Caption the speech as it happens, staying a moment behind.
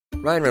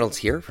Ryan Reynolds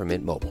here from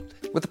Mint Mobile.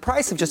 With the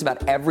price of just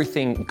about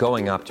everything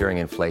going up during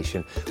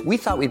inflation, we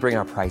thought we'd bring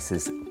our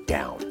prices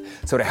down.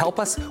 So to help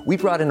us, we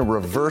brought in a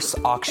reverse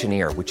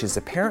auctioneer, which is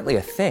apparently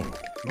a thing.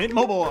 Mint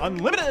Mobile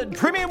Unlimited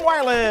Premium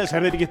Wireless.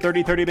 How to get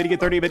 30, 30, how to get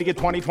 30, how to get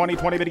 20, 20,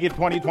 20, how to get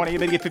 20, 20, how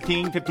to get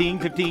 15, 15,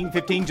 15,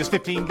 15, just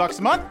 $15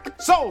 a month?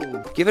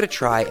 Sold! Give it a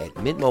try at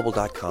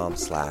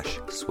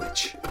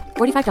mintmobile.com/switch.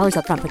 $45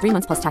 up front for 3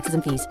 months plus taxes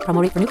and fees.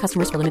 Promo rate for new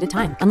customers for limited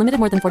time. Unlimited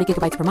more than 40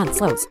 gigabytes per month.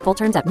 Slows full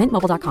terms at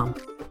mintmobile.com.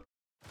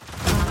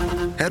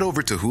 Head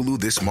over to Hulu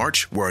this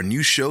March, where our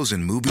new shows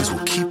and movies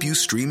will keep you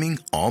streaming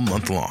all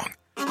month long.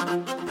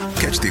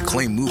 Catch the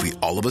acclaimed movie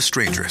All of Us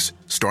Strangers,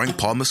 starring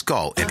Paul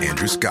Mescal and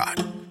Andrew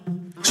Scott.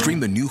 Stream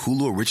the new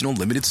Hulu original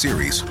limited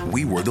series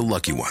We Were the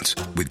Lucky Ones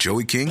with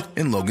Joey King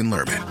and Logan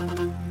Lerman.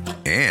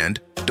 And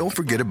don't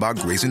forget about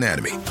Grey's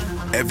Anatomy.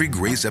 Every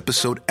Grey's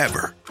episode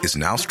ever is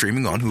now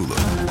streaming on Hulu.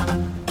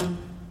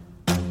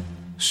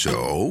 So,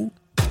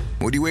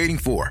 what are you waiting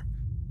for?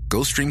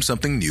 Go stream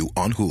something new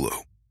on Hulu.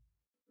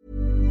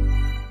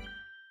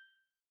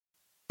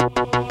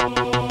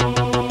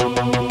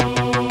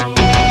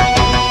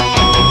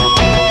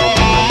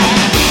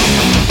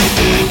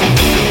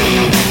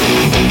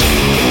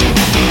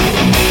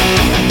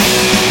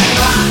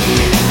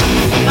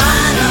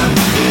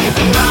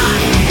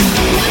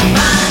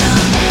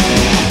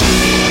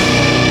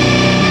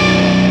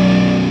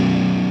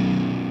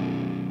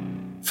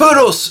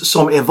 För oss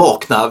som är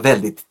vakna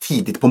väldigt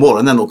tidigt på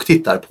morgonen och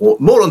tittar på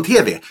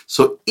morgon-tv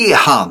så är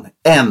han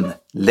en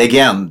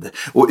legend.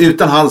 Och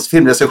utan hans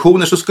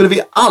filmrecensioner så skulle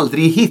vi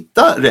aldrig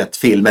hitta rätt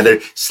film eller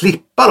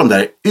slippa de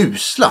där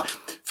usla.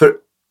 För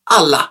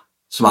alla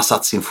som har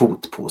satt sin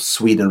fot på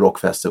Sweden Rock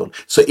Festival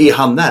så är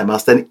han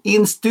närmast en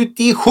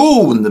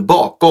institution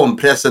bakom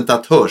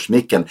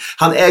presentatörsmicken.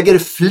 Han äger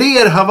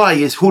fler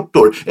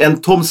Hawaii-skjortor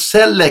än Tom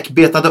Selleck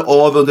betade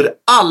av under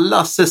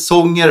alla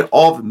säsonger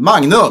av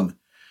Magnum.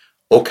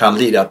 Och han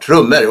lirar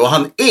trummor och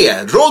han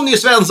är Ronny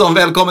Svensson.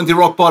 Välkommen till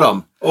Rock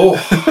Bottom.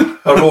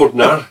 Jag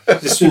rodnar.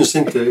 Det syns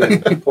inte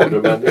i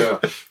podden, men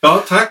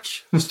ja, tack.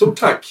 Stort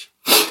tack.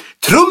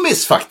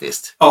 Trummis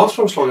faktiskt. Ja,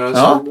 trumslagare.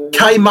 Ja,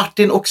 Kai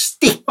Martin och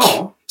Stick.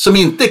 Ja. Som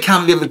inte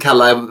kan vi väl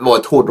kalla var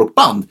ett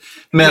hårdrockband.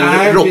 Men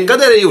nej,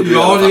 rockade det gjorde vi.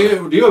 Ja,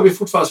 det gör vi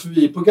fortfarande. För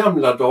vi på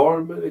gamla dagar,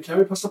 men det kan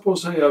vi passa på att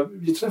säga.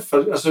 Vi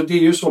träffade, alltså det är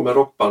ju så med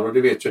rockband och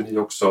det vet ju ni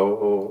också.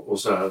 Och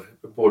så här,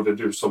 både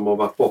du som har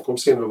varit bakom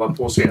scen och varit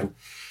på scen.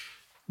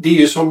 Det är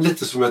ju som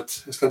lite som ett,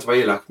 jag ska inte vara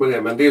elak med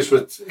det, men det är ju som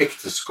ett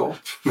äktenskap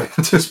med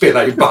att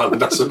spela i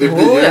band. Alltså det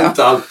blir ju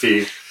inte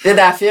alltid... Det är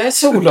därför jag är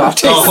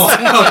soloartist.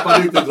 Ja, att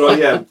man inte drar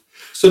igen.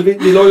 Så vi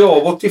la ju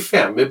av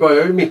 85. Vi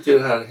började ju mitt i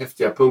den här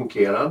häftiga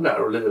punkeran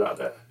där och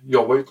lirade.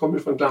 Jag kom ju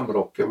från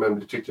glamrocken, men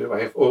vi tyckte det var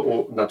häftigt.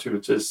 Och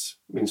naturligtvis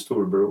min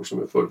storbror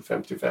som är född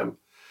 55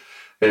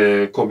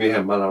 kom ju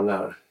hem med alla de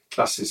här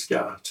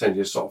klassiska 10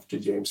 Years After,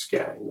 James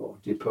Gang och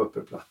Deep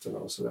Purple-plattorna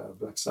och sådär,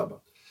 Black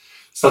Sabbath.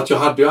 Så att jag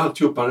hade ju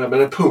alltihopa det, men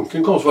när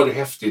punken kom så var det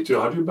häftigt.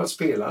 Jag hade ju börjat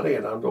spela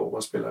redan då.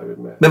 Man spelade ju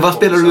med. Men vad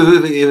spelar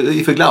du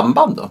i för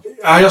glamband då?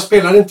 Ja, jag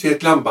spelade inte i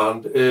ett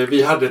glamband.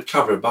 Vi hade ett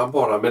coverband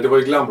bara, men det var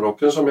ju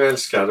glamrocken som jag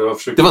älskade.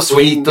 Det var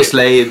Sweet och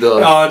Slade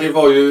och... Ja, det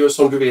var ju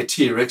som du vet,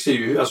 T-Rex är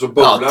ju, alltså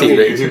Bolan är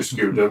ju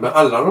husguden. Men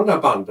alla de där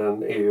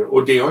banden är ju,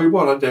 och det har ju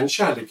bara, den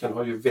kärleken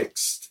har ju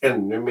växt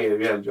ännu mer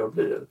ju äldre jag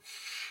blir.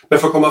 Men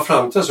för att komma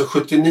fram till alltså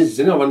 79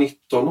 när jag var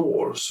 19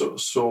 år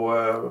så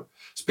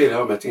spelade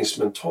jag med ett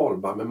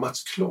instrumentalband med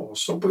Mats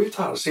Claesson på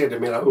gitarr,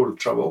 sedermera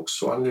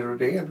Ultravox och Annie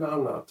Rudén bland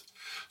annat.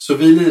 Så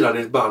vi lirade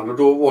ett band och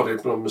då var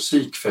det någon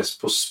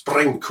musikfest på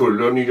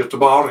Sprängkullen i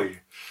Göteborg.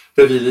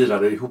 Där vi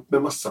lirade ihop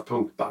med massa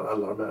punkband,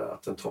 alla de här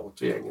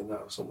attentat och gängen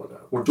där som var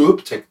där. Och då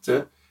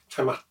upptäckte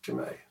Kai Martin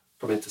mig.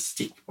 De är inte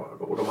Stick bara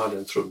då. Och de hade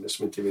en trummis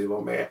som inte ville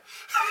vara med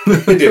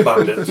i det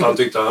bandet. Han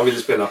tyckte att han ville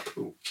spela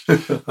punk.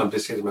 Han blev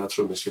sedermera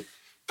trummis i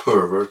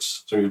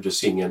Perverts som gjorde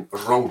singeln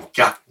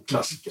Ronka,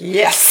 klassiker.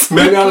 Yes!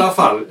 Men i alla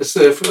fall,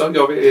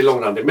 jag är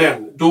långrandig.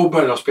 Men då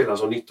började jag spela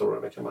som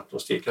 19-årig med Kai Martin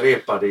och Stick.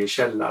 Repade i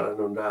källaren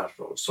under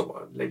Errol som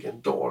var en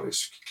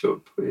legendarisk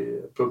klubb,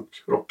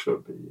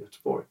 punkrockklubb i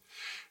Göteborg.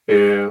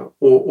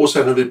 Och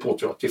sen höll vi på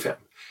till 85.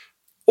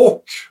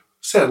 Och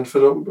sen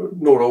för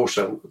några år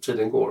sedan,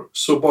 tiden går,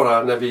 så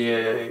bara när vi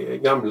är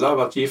gamla,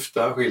 varit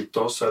gifta, skilt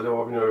oss, eller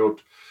vad vi nu har gjort,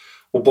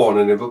 och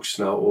barnen är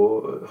vuxna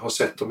och har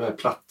sett de här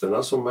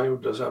plattorna som man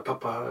gjorde. Så här,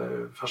 pappa,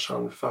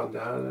 farsan, fan det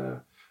här,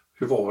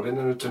 hur var det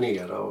när du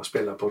turnerade och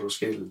spelade på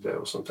Roskilde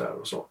och sånt där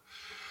och så.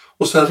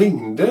 Och sen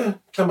ringde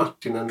Kai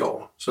Martin en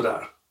dag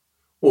sådär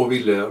och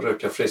ville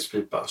röka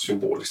fläskpipa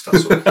symboliskt.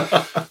 Alltså. Så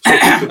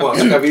jag tyckte bara,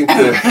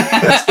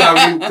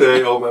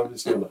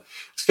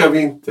 ska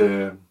vi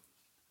inte,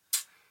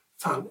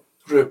 fan,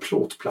 röd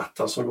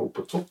plåtplattan som låg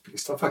på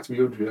topplistan. Faktiskt, vi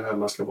gjorde ju det här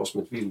Man ska vara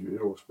som ett vilddjur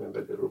som är en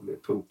väldigt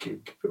rolig punkig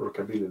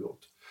rockabilly-låt.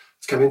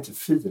 Ska vi inte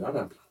fira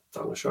den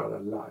plattan och köra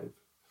den live?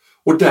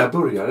 Och där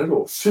började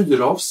då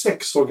 4 av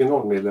 6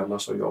 originalmedlemmar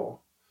sa ja.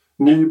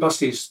 Ny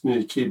basist,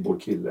 ny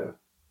keyboardkille.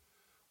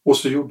 Och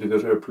så gjorde vi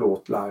röd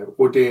plåt live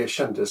och det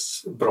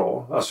kändes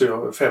bra. Alltså jag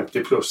var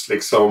 50 plus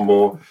liksom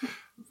och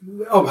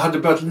jag hade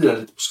börjat lira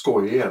lite på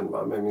skoj igen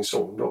med min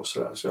son då, så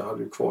jag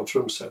hade ju kvar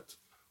trumset.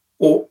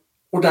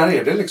 Och där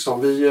är det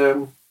liksom,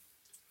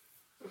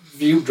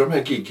 vi gjorde de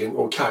här giggen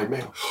och Kaj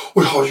med.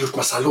 Och jag har gjort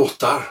massa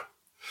låtar.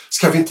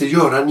 Ska vi inte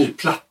göra en ny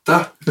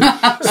platta?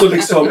 Så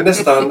liksom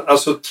nästan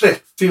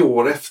 30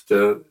 år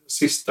efter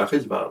sista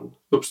skivan,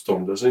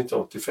 Uppståndelse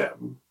 1985,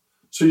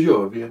 så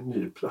gör vi en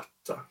ny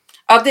platta.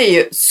 Ja, det är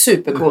ju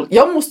supercool.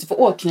 Jag måste få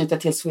åknyta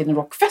till Sweden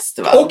Rock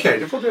Festival. Okej,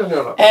 det får vi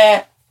göra.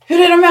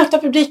 Hur är det att möta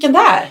publiken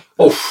där?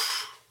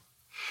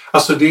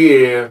 Alltså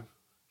det är...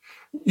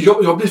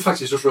 Jag blir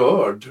faktiskt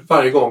rörd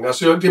varje gång.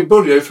 Alltså det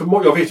börjar ju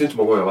jag vet inte hur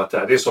många gånger jag har varit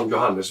där. Det är som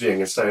Johannes och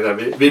gänget säger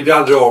där. Vi blir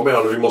aldrig av med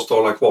honom och vi måste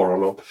hålla kvar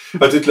honom. Jag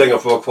vet inte längre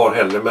får vara kvar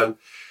heller. Men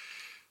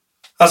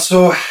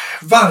alltså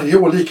varje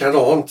år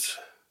likadant.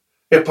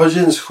 Ett par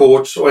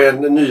jeansshorts och en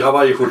ny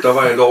hawaiiskjorta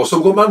varje dag. Och så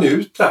går man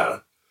ut där.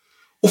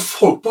 Och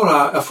folk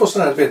bara... Jag får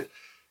sån här,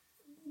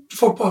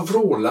 folk bara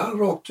vrålar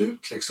rakt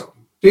ut liksom.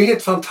 Det är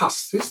helt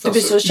fantastiskt. Du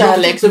blir så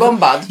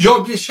kärleksbombad.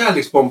 Jag blir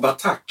kärleksbombad,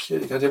 tack.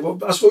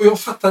 Jag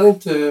fattar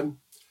inte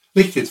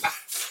riktigt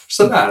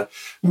sådär.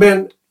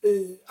 Men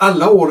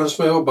alla åren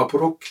som jag jobbar på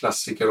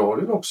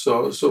rockklassikerradion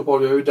också, så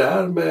var jag ju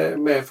där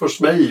med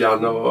först med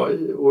Ian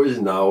och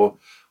Ina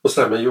och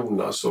sen med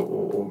Jonas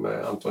och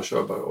med Anton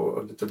Körberg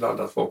och lite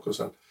blandat folk och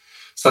sen.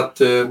 Så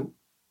att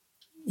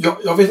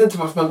jag vet inte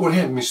varför man går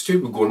hem i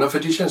stugorna, för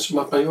det känns som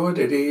att man gör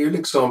det. Det är ju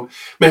liksom,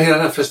 men hela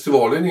den här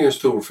festivalen är ju en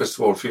stor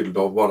festival fylld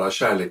av bara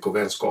kärlek och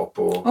vänskap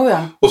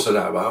och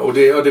sådär va. Och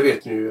det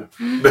vet ni ju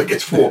bägge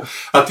två,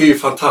 att det är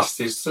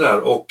fantastiskt sådär.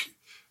 Och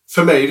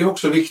för mig är det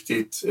också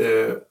viktigt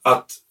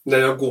att när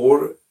jag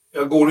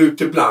går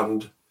ut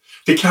ibland,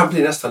 det kan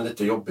bli nästan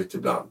lite jobbigt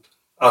ibland,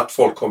 att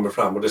folk kommer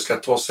fram och det ska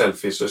ta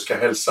selfies och det ska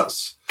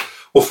hälsas.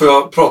 Och får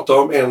jag prata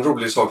om en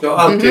rolig sak. Jag har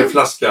alltid en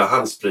flaska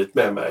handsprit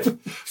med mig.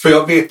 För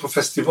jag vet på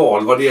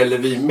festival vad det gäller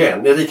vi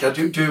män. Erika,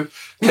 du kan ju,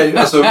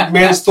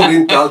 män står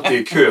inte alltid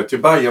i kö till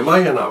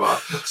bajamajorna va.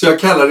 Så jag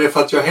kallar det för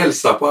att jag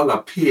hälsar på alla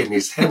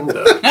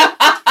penishänder.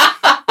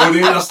 Och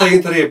jag säger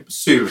inte det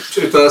surt,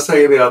 utan jag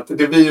säger det att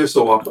det blir ju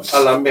så att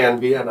alla män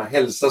vill gärna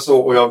hälsa så,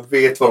 och jag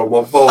vet vad de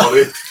har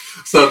varit.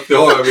 Så att det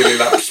har jag min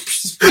lilla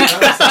sprit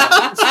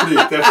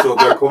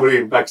efteråt när jag kommer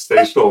in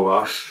backstage då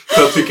va.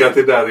 Så jag tycker att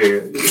det där det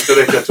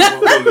räcker att jag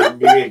håller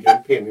min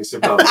egen penis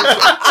ibland.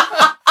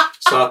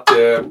 Så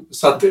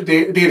att det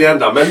är det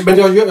enda. Men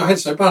jag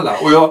hälsar på alla.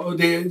 Och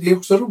det är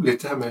också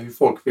roligt det här med hur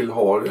folk vill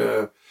ha...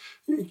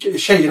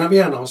 Tjejerna vill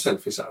gärna ha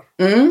selfies här.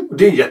 Och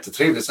det är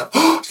jättetrevligt. Så här,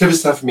 ska jag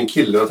visa för min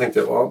kille? Och jag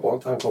tänkte, bara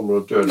att han kommer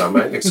att döda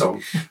mig.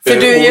 Liksom. För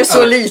du är ju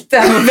så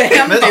liten.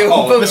 Men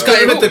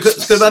skulle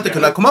man inte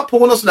kunna komma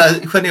på någon sån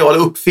där genial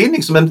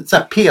uppfinning som en sån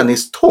här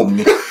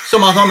penistång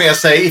som man har med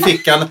sig i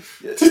fickan?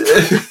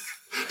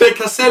 Det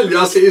kan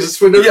säljas i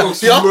Sweden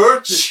Rocks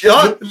merch.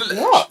 Ja,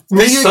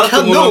 det är ju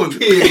kanon.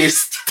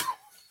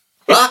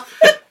 Va?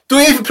 Då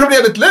är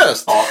problemet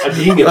löst. Ja, det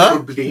är inget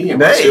problem.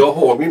 Nej. Alltså, jag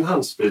har min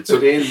handsprit så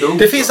det är lugnt.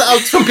 Det finns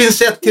allt från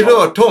pincett till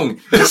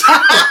rörtång.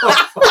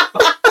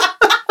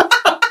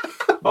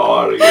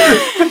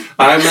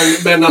 Nej,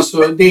 men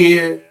alltså det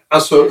är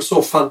alltså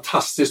så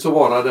fantastiskt att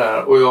vara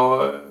där.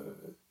 Och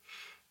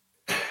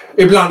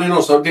ibland är det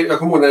någon som... Jag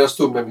kommer ihåg när jag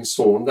stod med min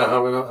son där.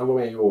 Han var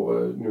med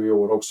nu i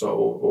år också.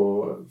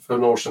 Och för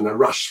några år sedan när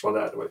Rush var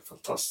där. Det var ju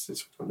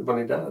fantastiskt. Var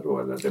ni där då?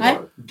 Eller? Det var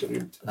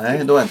grymt.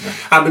 Nej, då inte.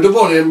 Ja, men då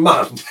var det en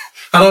man.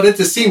 Han hade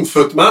inte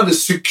simfot, men han hade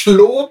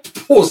cyklop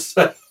på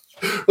sig.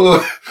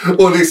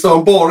 Och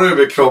liksom bara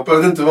överkropp. Jag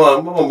vet inte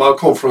om han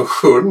kom från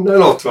sjön eller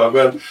något va.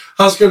 Men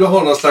han skulle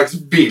ha någon slags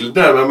bild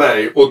där med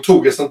mig. Och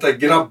tog ett sånt där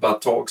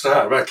grabbatag så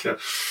här verkligen.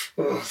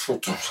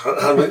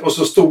 Och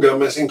så stod jag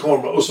med sin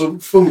kamera. Och så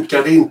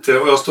funkade det inte.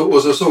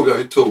 Och så såg jag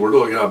hur Tor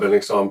då, grabben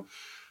liksom.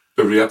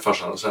 Över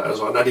hjärtfarsan så här. Jag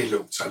sa, nej det är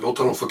lugnt. Så här, låt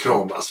honom få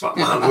kramas va.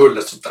 Men han höll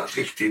ett sånt där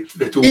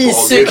riktigt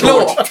obehagligt.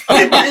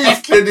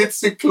 Isklädd i ett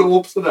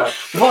cyklop sådär.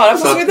 Bara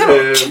på Sweden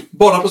Rock?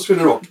 Bara på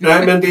Sweden Rock.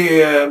 Nej men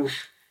det är...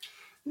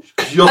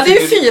 det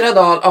är 4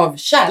 dagar av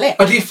kärlek.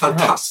 Ja, det är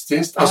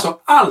fantastiskt. Alltså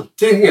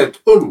allt är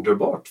helt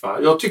underbart va.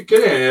 Jag tycker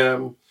det är...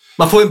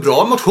 Man får en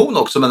bra motion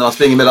också när man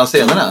springer mellan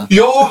scenerna.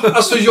 Ja,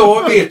 alltså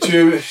jag vet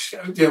ju,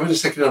 det har vi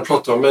säkert redan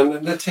pratat om, men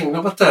när Teng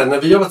har varit där,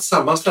 när vi har varit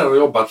tillsammans där och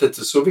jobbat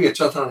lite så vet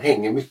jag att han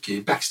hänger mycket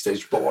i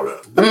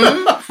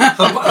backstagebaren.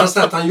 Han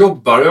säger att han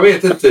jobbar, jag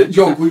vet inte,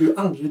 jag går ju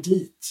aldrig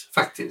dit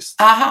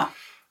faktiskt. Aha.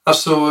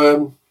 Alltså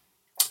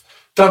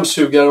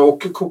dammsugare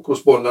och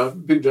kokosbollar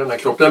byggde den här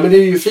kroppen. Men det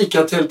är ju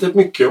fikatältet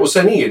mycket och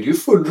sen är det ju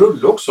full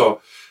rulle också.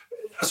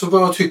 Alltså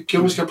vad jag tycker,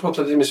 om vi ska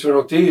prata lite med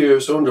Svensson, det är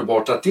ju så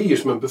underbart att det är ju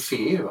som en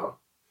buffé va.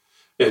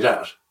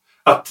 Där.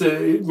 Att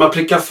man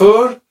prickar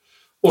för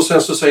och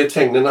sen så säger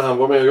Tengner när han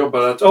var med och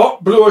jobbade att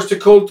Blue Oyster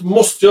Cult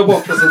måste jag bara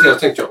presentera. Så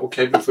tänkte jag,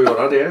 okej, du får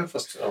göra det.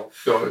 Fast,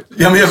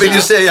 men jag vill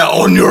ju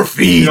säga on your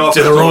feet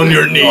or on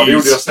your knees. Ja, det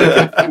gjorde jag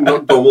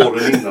säkert de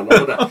åren innan.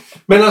 Och där.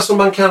 Men alltså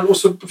man kan, och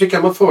så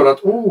prickar man för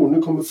att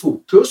nu kommer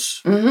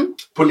fokus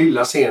på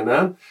lilla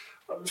scenen.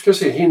 ska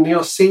se, hinner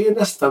jag se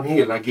nästan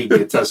hela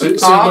gigget här? Så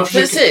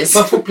precis.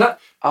 Man får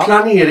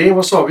planering,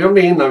 vad sa vi om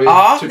det innan vi...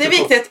 Ja, det är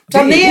viktigt.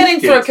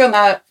 Planering för att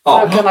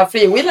kunna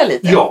freewheela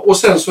lite. Ja, och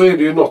sen så är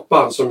det ju något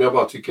band som jag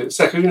bara tycker,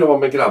 särskilt när jag var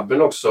med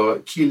grabben också,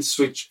 Kill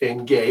Switch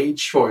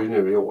Engage var ju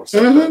nu i år.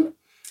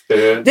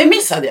 Det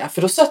missade jag,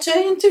 för då satt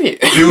jag i intervju.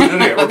 Du gjorde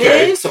det, okej.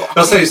 Det är ju så.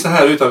 Jag säger så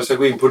här utan att vi ska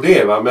gå in på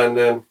det, va?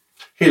 Men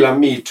hela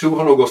MeToo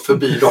har nog gått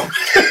förbi dem.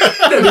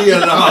 När det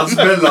gäller hans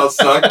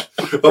mellansnack.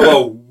 Jag bara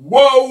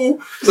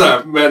wow! Så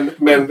här,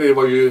 men det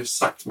var ju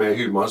sagt med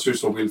humor. Han ser ut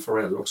som Will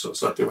Ferrell också,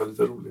 så att det var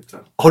lite roligt.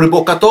 Här. Har du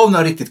bockat av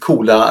några riktigt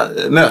coola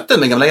möten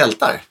med gamla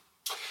hjältar?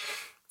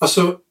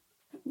 Alltså,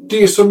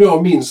 det som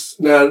jag minns,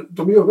 när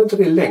de gör väl inte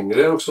det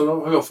längre också,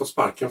 då har jag fått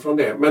sparken från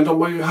det. Men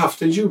de har ju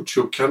haft en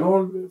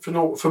YouTube-kanal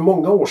för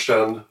många år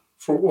sedan.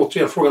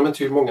 Återigen, fråga mig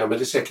inte hur många, men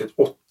det är säkert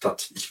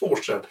 8-10 år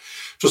sedan.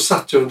 Så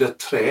satt jag under ett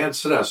träd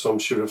sådär som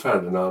Tjuren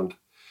Ferdinand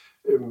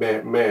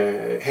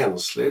med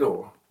Hensley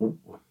då.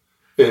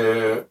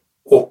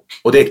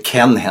 Och det är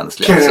Ken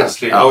Hensley. Ken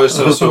Hensley, ja,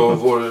 så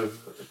vår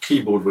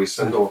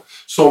keyboardwisten då.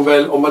 Som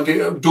väl,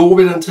 då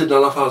vid den tiden i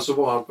alla fall så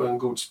var han på en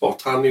god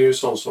spot. Han är ju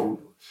sån som,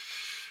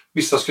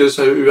 vissa skulle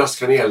säga ur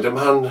askan i elden,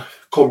 men han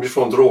kom ju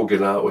från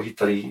drogerna och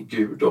hittade i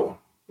Gud då.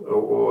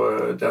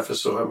 Och därför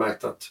så har jag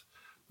märkt att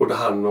både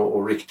han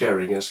och Rick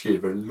Derringer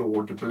skriver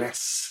Lord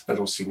Bless när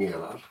de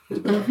signerar.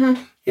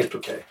 Helt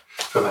okej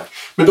för mig.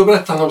 Men då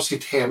berättar han om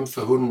sitt hem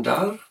för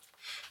hundar.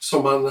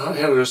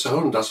 Herrelösa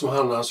hundar som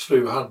han och hans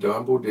fru hade. Och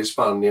han bodde i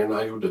Spanien när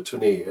han gjorde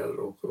turnéer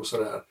och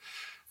sådär.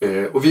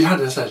 Och vi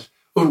hade en sån här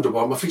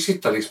underbar, man fick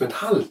sitta liksom en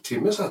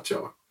halvtimme satt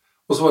jag.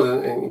 Och så var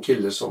det en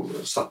kille som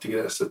satt i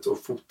gräset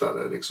och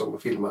fotade liksom,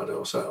 och filmade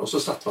och så här. Och så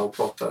satt man och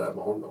pratade där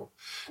med honom.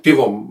 Det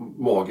var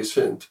magiskt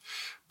fint.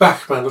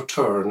 Bachman och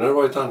Turner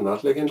var ett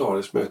annat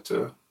legendariskt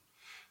möte.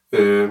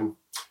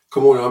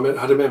 Kommer ihåg, jag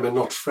hade med mig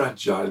Not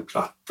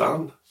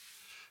Fragile-plattan.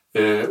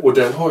 Och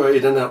den har jag i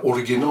den här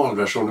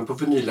originalversionen på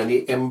vinylen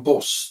i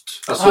embossed.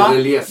 Alltså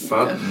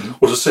reliefad.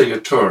 Och då säger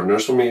Turner,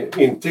 som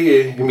inte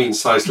är min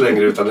size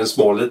längre utan en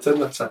smal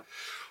liten. Så här,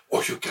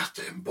 oh, you got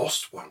the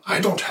embossed one.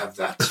 I don't have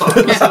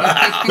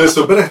that. Men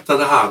så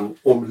berättade han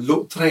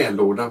om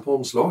trälådan på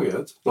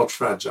omslaget. Not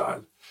Fragile.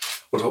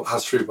 Och då,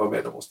 hans fru var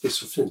med oss. Det är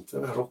så fint,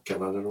 de här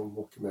rockarna när de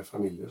åker med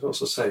familjer. Och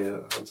så säger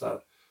han så här,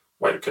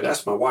 well, you can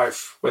ask my wife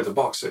where the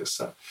box is.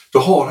 Så då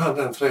har han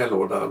den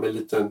trälådan med en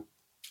liten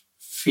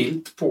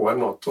filt på eller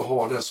något och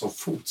har den som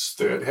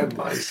fotstöd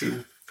hemma i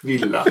sin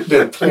villa.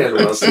 Den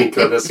trälådan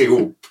snickrades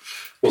ihop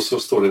och så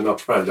står det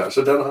Not Fragile.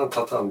 Så den har han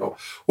tagit hand om.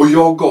 Och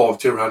jag gav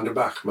till Randy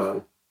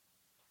Bachman,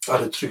 jag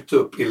hade tryckt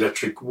upp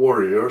Electric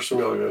Warrior som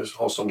jag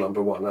har som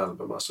number one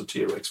album, alltså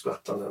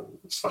T-Rex-plattan, den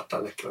svarta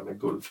läckra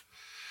med guld.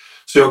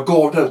 Så jag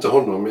gav den till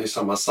honom i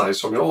samma size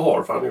som jag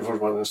har, för han är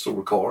fortfarande en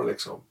stor karl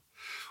liksom.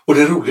 Och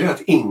det roliga är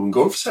att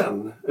Ingolf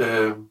sen,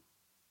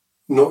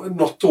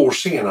 något år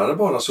senare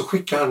bara, så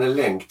skickade han en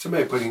länk till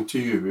mig på en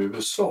intervju i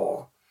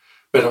USA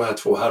med de här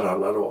två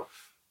herrarna då.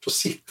 Då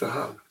sitter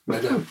han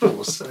med den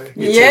på sig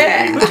i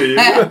intervju.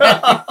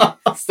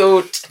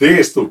 Stort. Det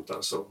är stort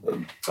alltså.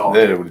 Ja,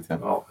 det är roligt.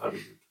 Ja,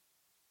 herregud.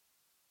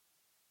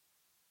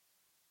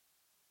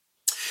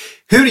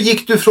 Hur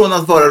gick du från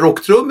att vara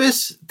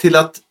rocktrummis till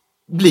att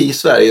bli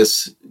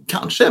Sveriges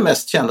kanske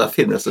mest kända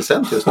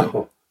filmrecensent just nu?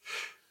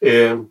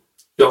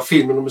 Ja,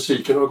 filmen och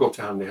musiken har gått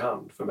hand i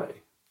hand för mig.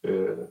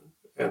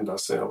 Ända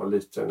sedan jag var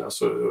liten.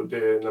 Alltså,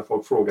 när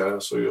folk frågar,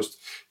 alltså just,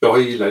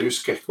 jag gillar ju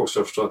skräck också,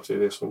 jag förstår att det är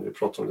det som vi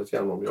pratar om lite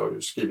grann om. Jag har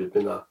ju skrivit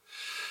mina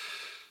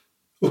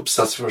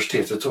uppsats för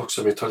universitetet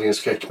också med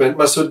italiensk skräck.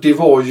 Men alltså det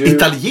var ju...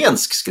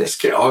 Italiensk skräck?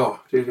 Ja,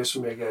 det är det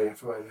som är grejen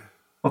för mig.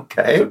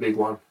 Okej. The big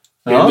one.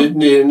 Ja.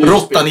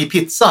 Råttan i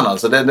pizzan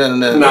alltså? Nej, men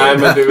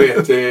du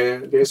vet,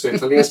 det är så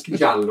italiensk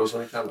giallo som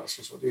det kallas.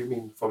 Och så. Det är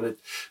min favorit.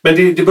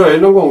 Men det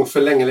började någon gång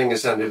för länge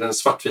sedan i den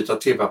svartvita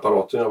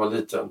tv-apparaten när jag var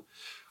liten.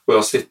 Och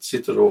jag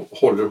sitter och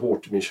håller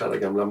hårt i min kära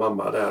gamla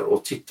mamma där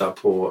och tittar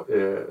på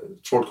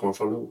Trollkarlen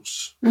från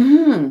Oz.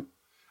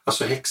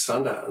 Alltså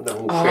häxan där, när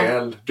hon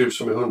stjäl, du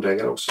som är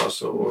hundägare också,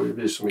 alltså, och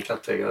vi som är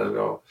kattägare.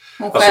 Ja.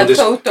 Hon stjäl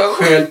Toto.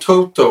 Stjäl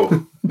Toto.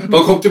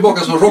 De kom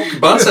tillbaka som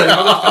rockband sen,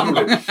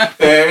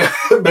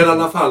 men i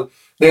alla fall,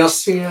 när jag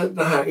ser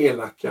den här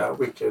elaka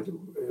Wicked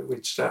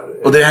Witch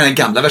där. Och det är den här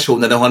gamla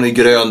versionen, där hon är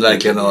grön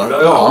verkligen.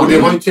 Och det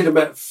var ju till och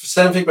med,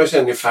 sen fick man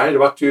känna i färg, det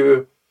var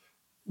ju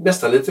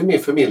nästan lite mer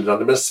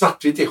förmildrande, men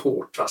svartvitt är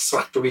hårt, va?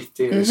 Svart och vitt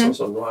är liksom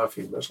som några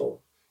filmer så.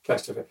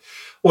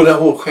 Och när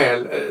hon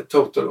stjäl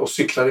Total och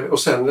cyklar, och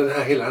sen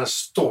hela den här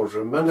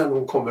stormen när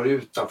hon kommer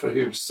utanför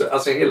huset,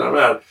 alltså hela den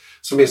här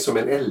som är som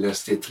en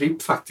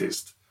LSD-tripp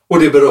faktiskt. Och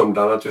det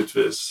berömda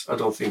naturligtvis, I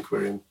don't think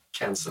we're in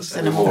Kansas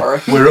anymore.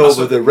 We're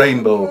over the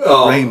rainbow,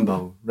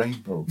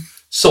 rainbow.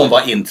 Som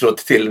var introt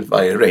till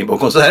varje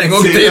Rainbow-konsert en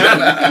gång till.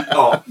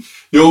 Ja.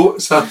 Jo,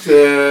 så att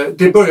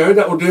det började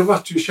där, och det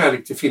var ju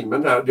kärlek till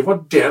filmen där. Det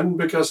var den,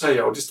 brukar jag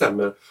säga, och det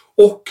stämmer.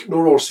 Och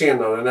några år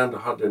senare när jag ändå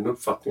hade en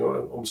uppfattning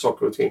om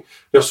saker och ting.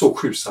 Jag såg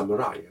 7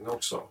 samurajerna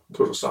också,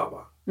 Kurosawa.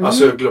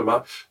 Alltså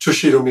glömma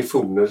Toshiro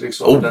Mifune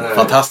liksom. Den här,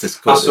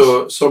 fantastisk.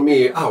 Alltså som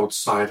är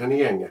outsidern i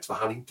gänget. Va?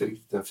 Han är inte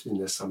riktigt den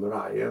fina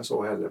samurajen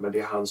så heller. Men det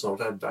är han som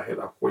räddar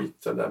hela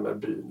skiten där med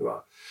byn.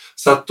 Va?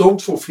 Så att de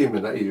 2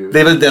 filmerna är ju... Det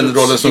är väl den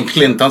rollen som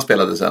Clinton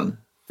spelade sen.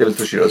 Det är väl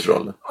Toshiros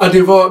roll. Ja,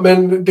 det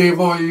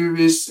var ju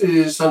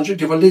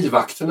det var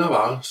livvakterna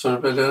va? Så,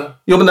 eller...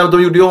 Ja, men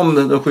de gjorde ju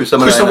om de 7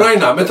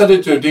 samurajerna. Vänta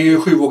lite nu, det är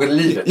ju 7 vågade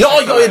livet. Ja,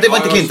 det var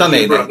inte Clinton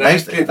med.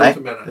 Nej, Clinton inte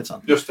med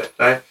det. Just det,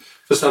 nej.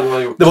 För sen har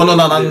gjort det var någon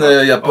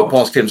annan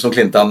japansk film som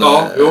Clinton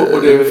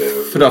och det,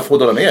 för några få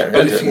dollar mer.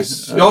 Ja, det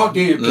finns, det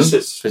är ju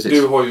precis.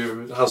 Du har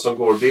ju han som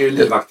går, det är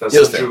livvakten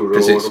Sanjuro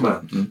och de här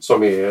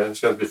som är,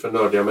 ska inte bli för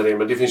nördiga med det,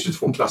 men det finns ju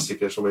 2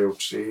 klassiker som har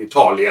gjorts i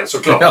Italien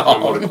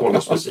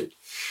såklart. Musik.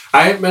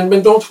 Nej,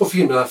 men de 2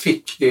 filmerna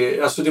fick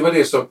det, alltså det var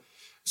det som,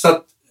 så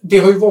att det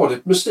har ju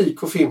varit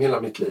musik och film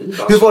hela mitt liv.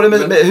 Alltså. Hur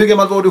var det hur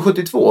gammal var du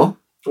 72?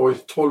 Oj,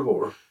 12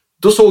 år.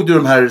 Då såg du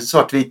de här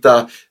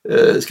svartvita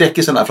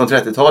skräckisarna från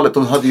 30-talet.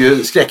 De hade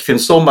ju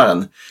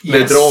skräckfilmssommaren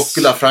med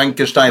Dracula,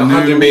 Frankenstein,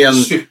 Mumien. Jag hade en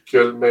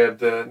cykel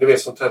med, ni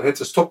vet sånt här, det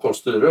heter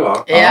Stockholmsstyre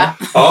va?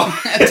 Ja.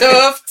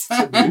 Tufft.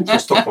 Det är inte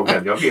Stockholm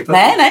heller, jag vet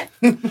nej.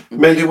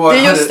 Men det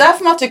är just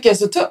därför man tycker det är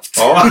så tufft.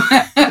 Ja.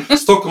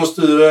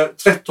 Stockholmsstyre,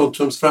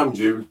 13-tums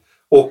framhjul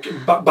och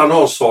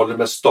banansaler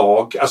med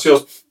stag. Alltså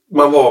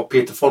man var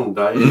Peter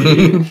Fonda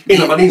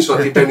innan man insåg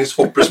att det är Dennis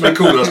Hopper som är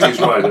coolast i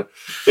Sverige.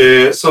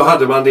 Så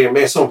hade man det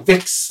med som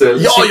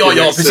växel. Ja,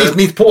 precis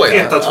mitt på.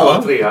 1,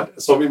 2, 3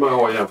 som vill man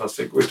ha igen fast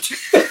det går ut.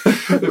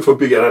 Du får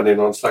bygga den i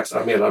någon slags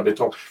armerad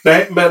betong.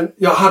 Nej, men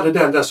jag hade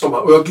den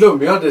sommaren och jag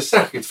glömmer, jag hade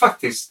särskilt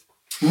faktiskt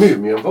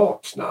Mumien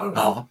vaknar.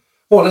 Ja.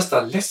 Var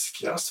nästan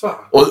läskigast va?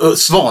 Och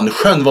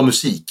Svansjön var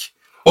musik.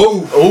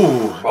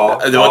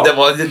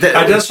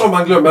 Den som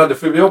man glömmer,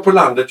 för vi var på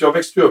landet, jag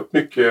växte upp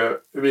mycket,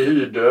 vi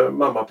hyrde,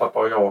 mamma, pappa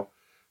och jag,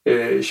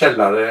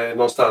 källare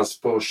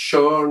någonstans på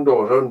Tjörn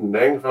då,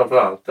 Rönnäng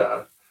framförallt där,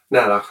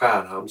 nära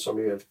Skärhamn som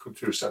är ett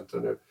kulturcenter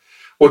nu.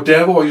 Och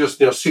det var just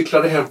när jag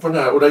cyklade hem från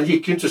den här, och den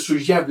gick ju inte så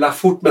jävla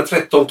fort med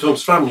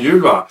 13-tums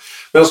framhjul va.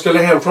 Men jag skulle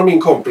hem från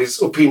min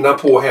kompis och pinna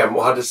på hem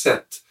och hade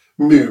sett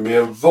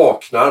Mumien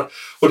vaknar.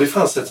 Och det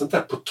fanns ett sånt där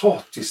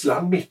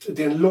potatisland mitt.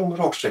 Det är en lång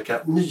raksträcka,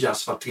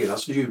 nyasfalterad.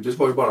 Så ljudet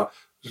var ju bara...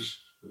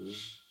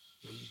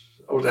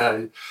 Och, det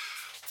här,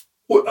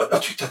 och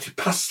jag tyckte att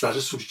det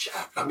passlade så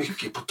jävla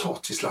mycket i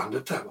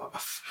potatislandet där. Vad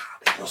fan,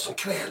 det är någon som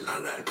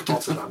krälar där i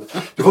potatislandet.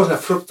 Det var en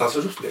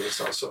fruktansvärd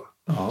upplevelse alltså.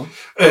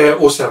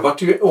 Och sen var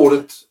det ju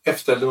året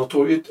efter, eller något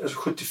år,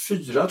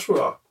 74 tror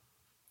jag.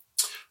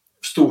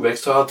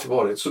 Storväxt har alltid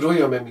varit. Så då är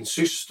jag med min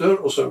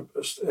syster och så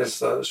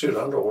äldsta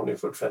syrran då, hon är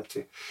 40-50.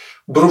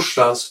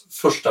 Brorsans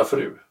första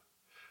fru.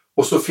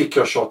 Och så fick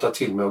jag tjata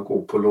till mig att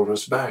gå på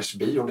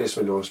Lorensbergsbion, det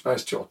som är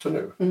Lorensbergsteater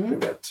nu. Du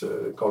vet,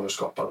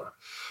 Galenskaparna.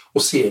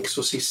 Och se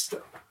Exorcisten.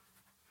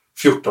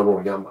 14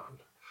 år gammal.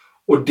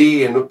 Och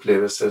det är en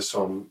upplevelse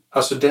som,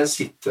 alltså den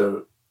sitter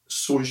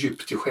så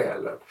djupt i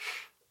själen.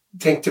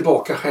 Tänk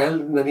tillbaka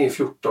själv när ni är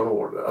 14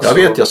 år. Alltså,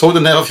 jag vet, jag såg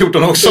den när jag var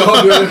 14 också.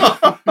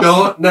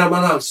 Ja, när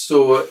man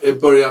alltså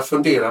börjar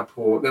fundera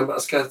på, när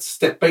man ska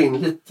steppa in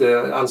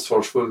lite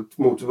ansvarsfullt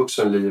mot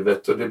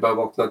vuxenlivet och det börjar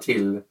vakna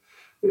till,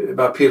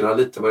 börjar pirra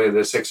lite vad är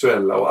det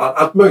sexuella och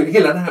allt möjligt.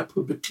 Hela den här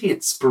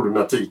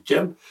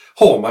pubertetsproblematiken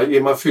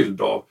är man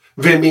fylld av.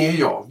 Vem är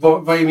jag?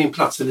 Vad är min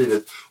plats i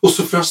livet? Och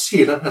så får jag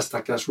se den här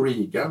stackars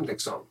Regan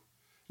liksom.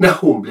 När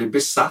hon blir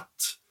besatt.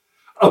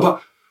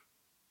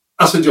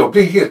 Alltså jag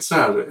blev helt så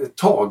här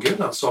tagen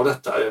alltså av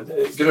detta.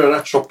 Grön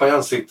ärtsoppa i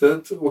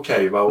ansiktet,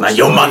 okej va? Men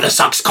your mother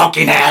sucks cock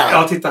in here!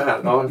 Ja, titta här.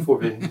 Ja, nu får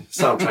vi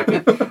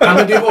soundtracken. Ja,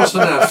 men det var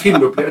sån här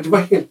filmupplevelse. Det var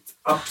helt...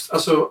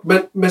 Alltså,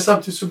 men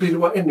samtidigt så blir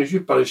det ännu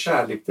djupare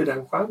kärlek till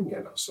den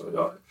genren. Alltså,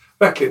 jag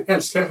verkligen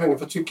älskar den genren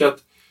för jag tycker att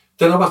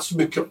den har varit så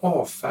mycket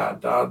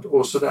avfärdad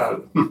och sådär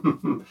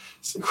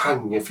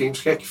genrefilm,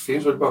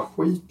 skräckfilm, så det är bara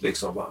skit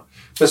liksom va.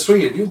 Men så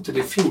är det ju inte,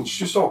 det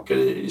finns ju saker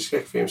i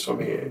skräckfilm som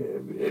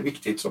är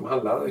viktigt som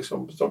handlar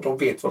liksom, de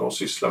vet vad de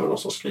sysslar med, de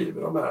som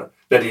skriver de här,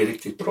 när det är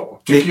riktigt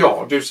bra. Tycker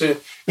jag, du ser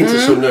inte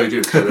så nöjd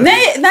ut. Eller?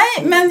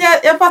 Nej, men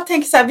jag bara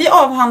tänker så här, vi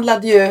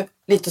avhandlade ju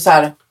lite så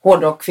här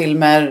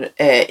hårdrockfilmer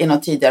i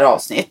något tidigare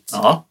avsnitt.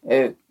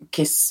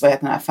 Kiss, vad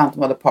heter den här,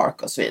 Phantom of the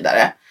Park och så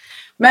vidare.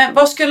 Men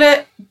vad skulle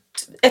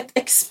ett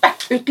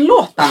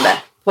expertutlåtande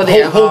på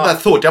det? Hold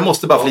that thought. Jag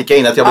måste bara flika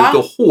in att jag var ute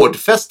och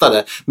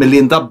hårdfestade med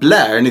Linda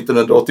Blair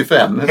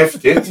 1985.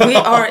 Häftigt. We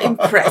are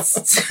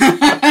impressed.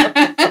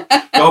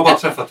 Jag har bara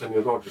träffat henne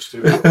i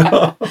radiostudion.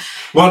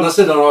 Å andra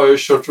sidan har jag ju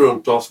kört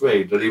runt Darth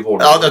Vader i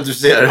vården. Ja, du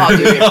ser. Ja,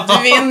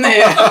 du vinner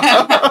ju.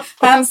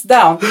 Hands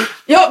down.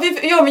 Ja,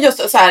 men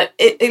just så här,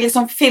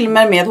 liksom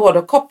filmer med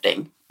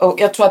hårdrockkoppling.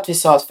 Och jag tror att vi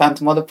sa att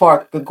Phantom of the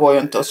Park går ju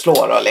inte att slå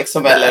då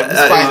liksom. Eller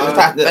Spinal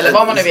Tap eller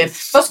vad man nu vill.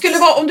 Vad skulle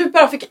vara om du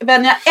bara fick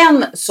välja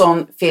en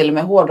sån film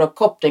med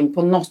hårdrockkoppling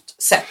på något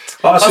sätt?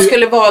 Alltså, vad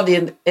skulle vara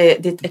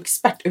ditt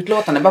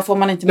expertutlåtande? Vad får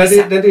man inte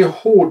missa? Det är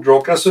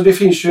hårdrock. Alltså det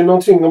finns ju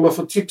någonting om man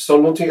får tipsa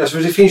om någonting. Alltså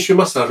det finns ju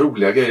massa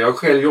roliga grejer. Jag har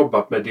själv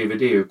jobbat med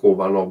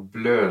DVD-utgåvan av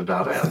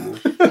Blödaren.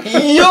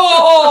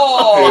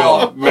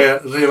 Ja!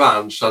 Med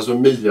revansch, alltså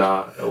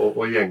Mia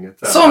och gänget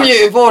där. Som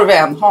ju vår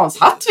vän Hans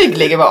Hattvig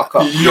ligger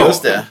bakom. Ja.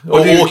 Just det. Och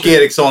Åke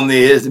Eriksson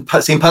i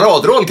sin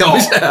paradroll kan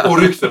man säga.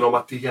 Och rykten om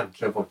att det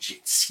egentligen var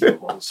Gene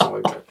Simmons.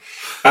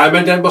 Nej,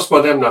 men den måste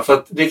man nämna för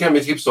att det kan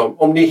vi tipsa om.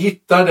 Om ni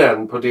hittar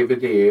den på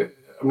DVD,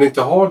 om ni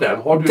inte har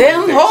den, har du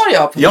den? Den har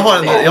jag på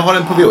DVD. Jag har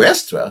den på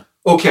VHS tror jag.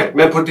 Okej,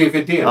 men på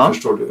DVD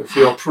förstår du.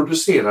 För jag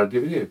producerar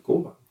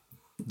DVD-utgåvan.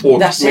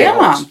 Där ser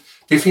man.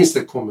 Det finns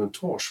ett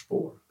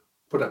kommentarspår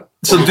på den.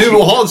 Så du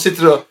och Hans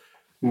sitter och...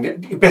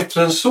 Nej,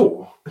 bättre än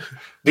så.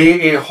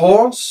 Det är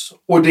Hans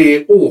och det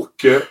är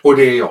Åke och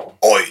det är jag.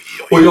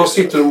 Och jag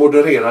sitter och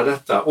modererar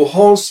detta. Och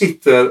Hans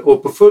sitter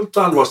och på fullt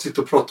allvar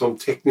sitter och pratar om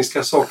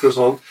tekniska saker och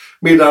sånt.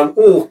 Medan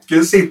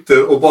Åke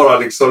sitter och bara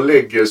liksom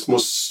lägger små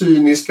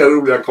cyniska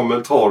roliga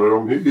kommentarer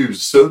om hur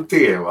uselt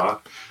det är, va.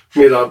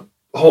 Medan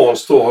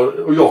Hans då,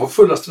 och jag har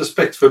fullast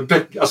respekt för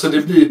alltså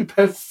det blir ett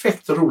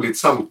perfekt roligt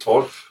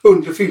samtal.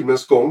 Under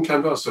filmens gång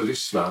kan du alltså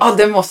lyssna. Ja,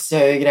 det måste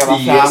jag ju gräva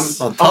fram. Yes,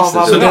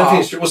 fantastiskt. Så den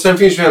finns ju, och sen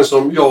finns ju en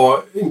som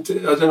jag inte,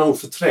 den har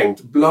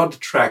förträngt. Blood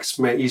Tracks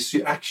med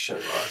Easy Action.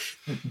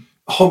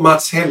 Har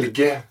Mats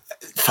Helge.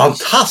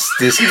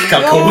 Fantastisk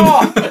kalkon.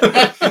 Ja.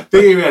 Det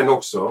är ju en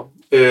också.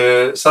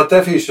 Så att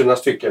där finns ju några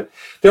stycken.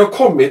 Det har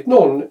kommit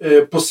någon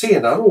på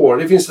senare år.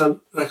 Det finns en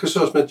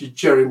regissör som heter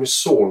Jeremy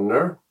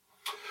Saulnier.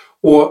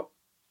 Och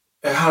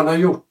han har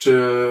gjort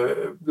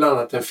bland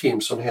annat en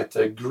film som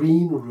heter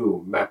Green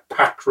Room med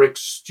Patrick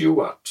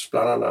Stewart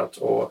bland annat.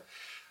 Och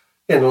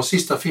en av de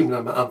sista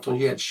filmerna med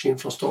Anton Yelchin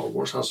från Star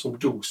Wars. Han som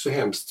dog så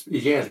hemskt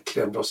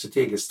ihjälklämd av sitt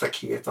eget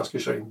staket. Han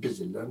skulle köra in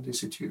bilen i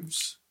sitt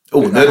hus.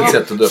 Onödigt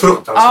sätt att dö.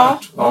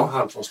 Fruktansvärt. Ja,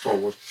 han från Star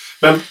Wars.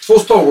 Men 2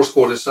 Star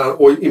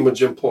Wars-skådisar och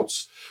Imogen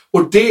Potts.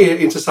 Och det är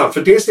intressant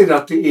för dels är det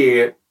att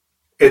det är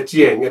ett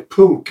gäng, ett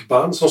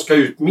punkband som ska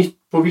ut mitt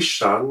på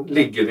vischan.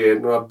 Ligger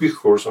det några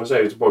byschor som vi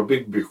säger till bara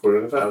byggbyschor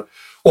ungefär.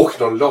 Och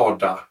någon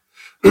lada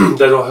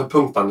där de här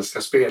punkbandet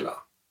ska spela.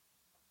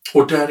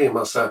 Och där är en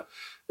massa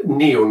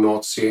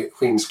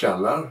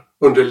neonazi-skinnskallar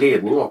under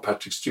ledning av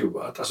Patrick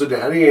Stewart. Alltså det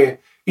här är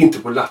inte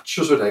på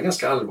lattjo så det är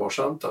ganska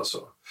allvarsamt alltså.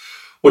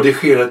 Och det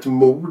sker ett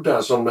mord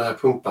där som det här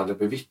punkbandet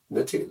blir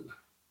vittne till.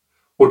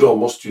 Och de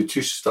måste ju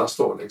tystas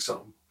då liksom.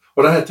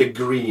 Och den heter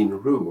Green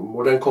Room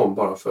och den kom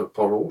bara för ett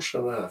par år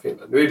sedan den här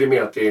filmen. Nu är det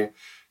mer att det är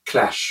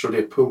Clash och det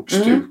är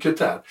punkstuket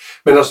där.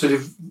 Men alltså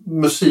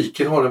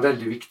musiken har en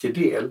väldigt viktig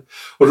del.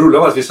 Och det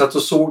roliga var att vi satt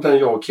och såg den,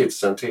 jag och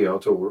kidsen, Thea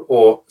och Tor.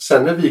 Och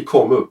sen när vi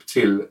kom upp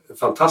till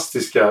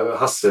fantastiska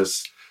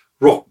Hasses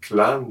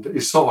Rockland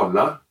i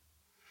Sala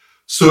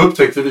så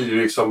upptäckte vi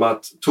ju liksom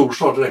att Tor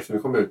sa direkt när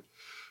vi kom ut: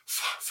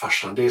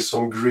 farsan, det är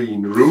som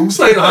Green Room,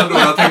 säger han då.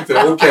 Jag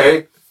tänkte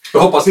okej.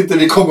 Jag hoppas inte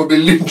vi kommer att bli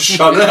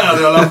lynchade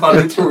här i alla fall.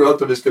 Det tror jag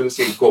inte vi skulle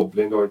se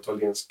Goblin, då,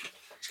 italiensk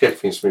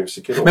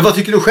skräckfilmsmusiker. Men vad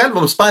tycker du själv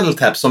om Spinal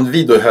Tap som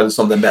vi då höll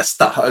som den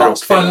bästa? Ja,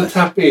 Spinal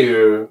Tap är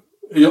ju...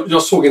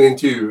 Jag såg en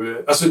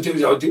intervju, alltså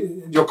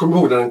jag kommer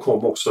ihåg när den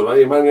kom också. Va?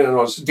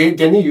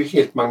 Den är ju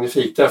helt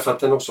magnifik därför att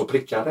den också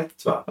prickar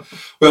rätt. Va?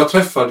 Och jag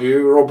träffade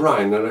ju Rob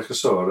Reiner,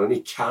 regissören,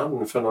 i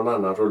Cannes för någon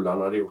annan rulle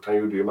han hade gjort. Han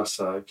gjorde ju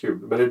massa kul.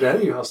 Men det där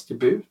är ju hans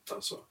debut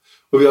alltså.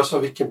 Och jag sa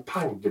vilken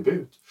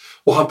pangdebut.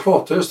 Och han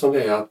pratade just om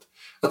det att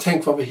jag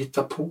tänkte vad vi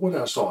hittar på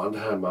där, sa han, det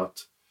här med att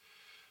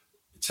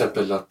till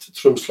exempel att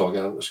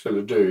trumslagaren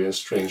skulle dö i en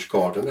Strange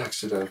Garden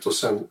accident och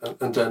sen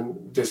and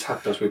then this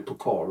happens with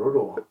Porcaro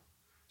då.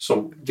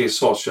 Som det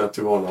sades ju att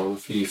det var någon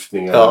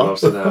förgiftning eller något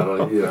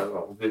sådär.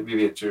 Vi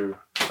vet ju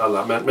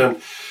alla. Men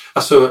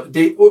alltså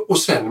det, och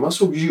sen när man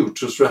såg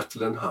U2's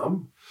Rattle and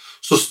Hum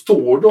så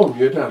står de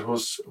ju där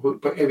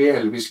på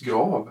Elvis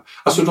grav.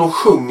 Alltså de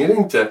sjunger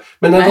inte.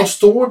 Men när de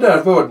står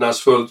där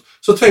vördnadsfullt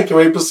så tänker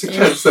man ju på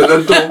sekvensen där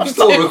de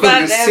står och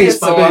sjunger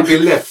Since My Baby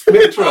Left Me,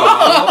 tror jag.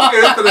 Ja,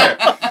 är inte det?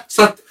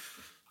 Så att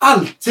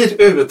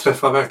alltid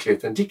överträffar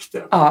verkligheten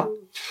dikten. Ja.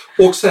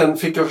 Och sen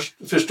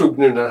förstod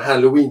nu när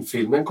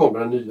Halloween-filmen kommer,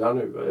 den nya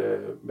nu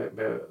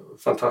med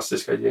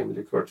fantastiska Jamie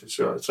Lee Curtis.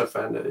 Jag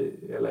träffade henne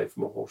i LA för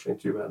många år sedan,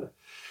 intervjuade henne.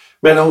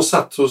 Men när hon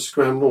satt hos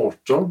Graham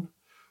Norton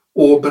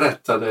och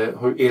berättade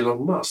hur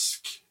Elon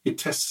Musk i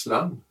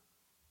Teslan,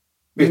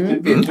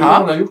 vet du vad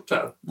han har gjort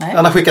där? Nej.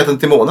 Han har skickat den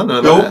till månen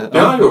nu. Jo, det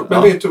har han gjort.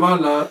 Men vet du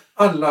vad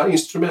alla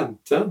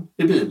instrumenten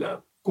i bilen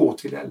går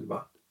till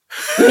 11?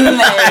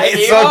 Nej,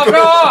 det var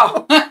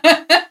bra!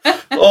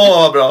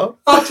 Vad bra.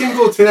 Allting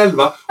går till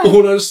 11. Och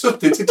hon hade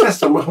suttit i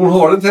Tesla. Hon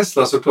har en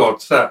Tesla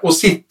såklart. Så här, och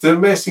sitter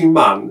med sin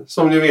man,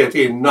 som ni vet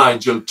är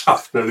Nigel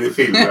Tufner i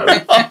filmen.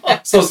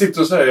 Som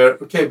sitter och säger,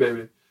 okej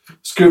baby,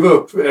 skruva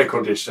upp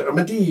aircondition. Ja,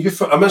 men det är ju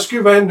för... Ja, men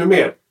skruva ännu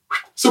mer.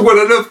 Så går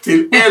den upp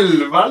till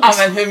 11. Ja,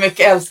 men hur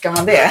mycket älskar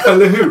man det?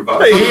 Eller hur, va?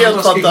 Det är helt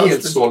fantastiskt.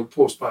 Helt såld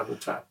på Spinal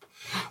Tap.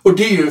 Och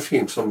det är ju en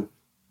film som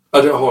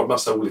det har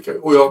massa olika.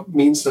 Och jag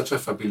minns när jag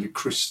träffade Billy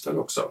Crystal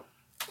också.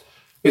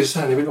 Är det så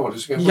här ni vill ha det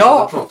så kan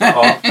jag prata?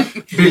 Ja.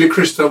 Billy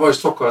Crystal var i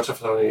Stockholm. Jag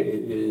träffade honom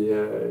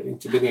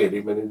inte i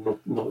Venedig men i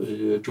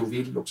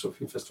Deauville också,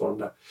 filmfestivalen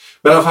där.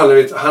 Men i alla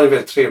fall, han är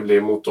väldigt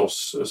trevlig mot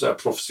oss, så här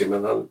proffsig,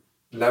 men han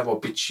lär vara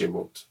bitchy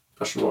mot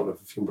personalen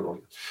för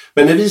filmbolaget.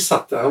 Men när vi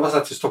satt där, han var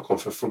satt i Stockholm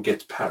för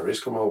Forget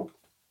Paris, kommer jag ihåg.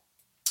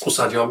 Och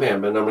så hade jag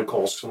med mig en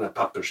amerikansk sån här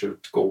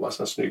pappersutgåva,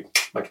 sån snygg,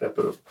 man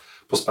knäpper upp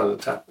på Spinal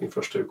Tap, min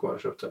första utgåva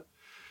jag köpte.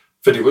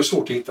 För det var ju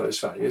svårt att hitta i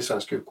Sverige, i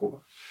svensk utgåva.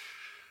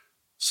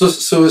 Så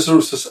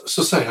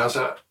säger han så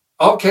här: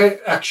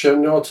 okej,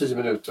 action, jag har 10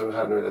 minuter,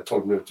 här nu är det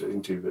 12 minuter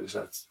intervju, så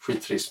här,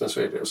 skittrist, men så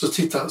är det. Och så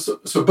tittar han,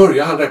 så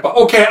börjar han rappa: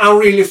 okej,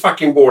 I'm really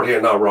fucking bored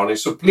here now, Ronny,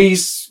 so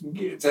please,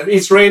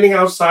 it's raining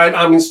outside,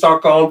 I'm in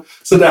Stockholm.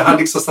 Så där han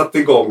liksom satt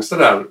igång så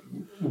där,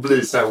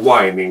 blir så här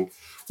whining.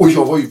 Och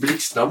jag var ju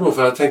blixtsnabb då,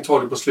 för jag tänkte ta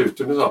det på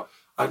slutet och sa: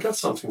 I got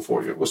something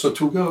for you. Och så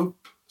tog jag upp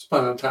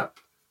Spinal Tap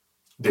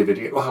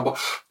DVD och han bara: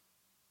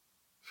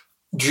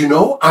 do you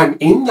know I'm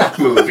in that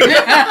movie?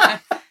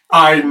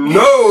 I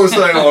know,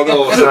 sa jag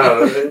då.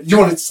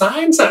 You want it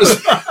signed?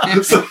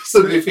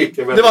 Så vi fick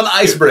det. Det var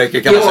en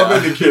icebreaker kan man säga. Det var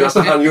väldigt kul. Alltså,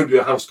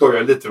 han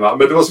skojade lite, va?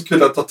 Men det var så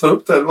kul att ta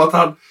upp det. Att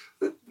han,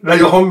 när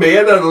jag har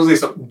med den och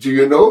liksom, do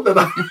you know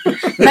that?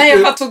 Nej,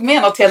 jag bara tog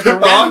med något helt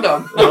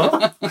random.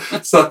 Ja.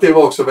 Så att det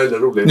var också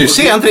väldigt roligt. Nu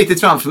ser jag inte riktigt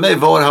framför mig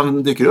var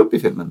han dyker upp i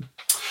filmen.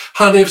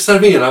 Han är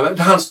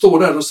serverare. Han står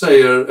där och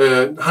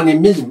säger, han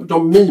är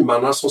de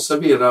mimarna som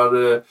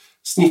serverar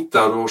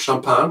snittar och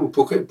champagne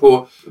på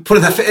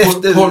den här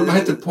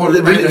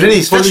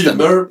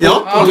releasefesten.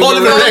 Ja,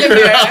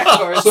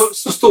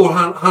 så står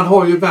han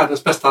har ju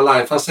världens bästa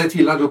line. Han säger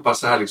till allihopa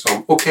så här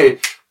liksom: okej,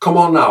 come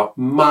on now,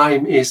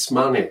 mime is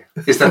money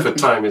istället för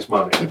time is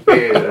money.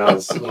 Det är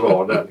hans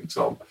rad där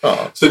liksom. Ja.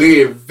 Så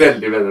det är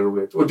väldigt, väldigt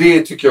roligt. Och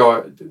det tycker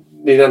jag,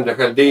 ni nämnde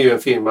själv, det är ju en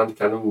film man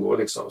inte kan undgå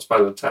liksom,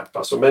 Spinal Tap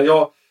alltså. Men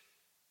jag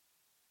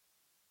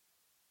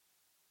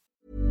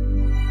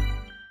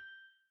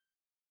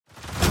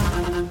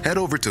Head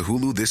over to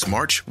Hulu this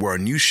March, where our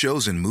new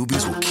shows and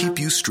movies will keep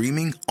you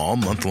streaming all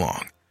month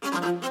long.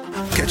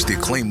 Catch the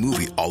acclaimed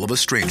movie All of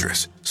Us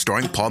Strangers,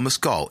 starring Paul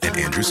Mescal and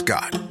Andrew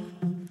Scott.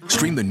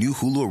 Stream the new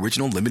Hulu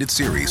original limited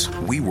series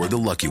We Were the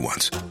Lucky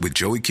Ones with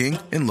Joey King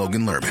and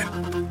Logan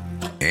Lerman.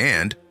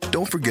 And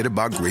don't forget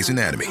about Grey's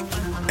Anatomy.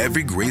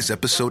 Every Grey's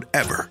episode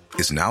ever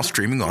is now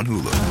streaming on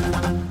Hulu.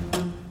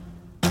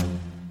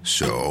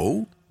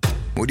 So,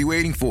 what are you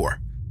waiting for?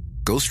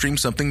 Go stream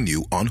something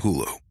new on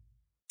Hulu.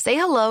 Say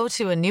hello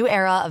to a new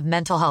era of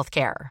mental health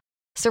care.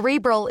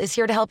 Cerebral is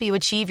here to help you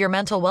achieve your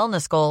mental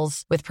wellness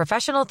goals with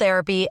professional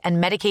therapy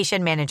and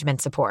medication management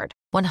support.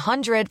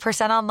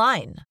 100%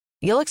 online.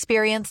 You'll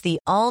experience the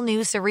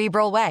all-new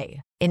Cerebral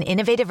Way, an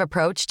innovative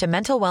approach to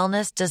mental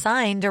wellness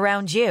designed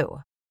around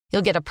you.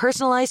 You'll get a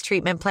personalized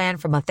treatment plan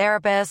from a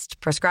therapist,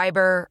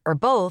 prescriber, or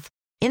both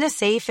in a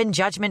safe and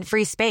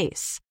judgment-free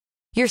space.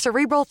 Your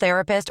Cerebral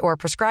therapist or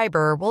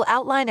prescriber will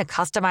outline a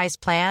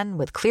customized plan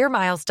with clear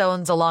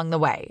milestones along the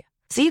way,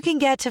 so you can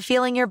get to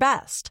feeling your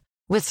best.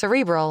 With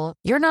Cerebral,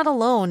 you're not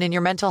alone in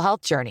your mental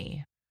health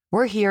journey.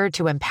 We're here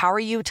to empower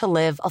you to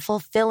live a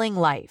fulfilling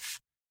life.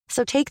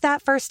 So take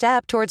that first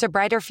step towards a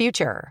brighter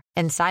future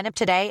and sign up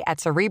today at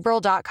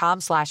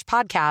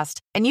Cerebral.com/podcast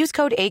and use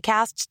code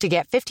ACAST to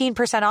get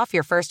 15% off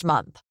your first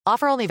month.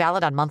 Offer only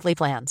valid on monthly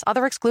plans.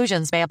 Other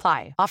exclusions may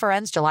apply. Offer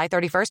ends July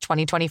 31st,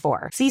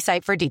 2024. See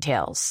site for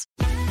details.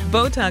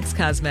 Botox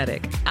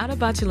Cosmetic, out of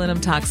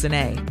botulinum toxin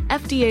A,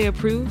 FDA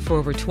approved for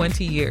over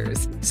 20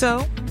 years.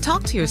 So,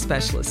 talk to your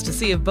specialist to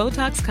see if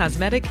Botox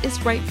Cosmetic is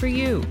right for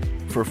you.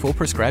 For full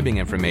prescribing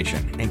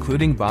information,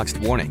 including boxed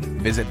warning,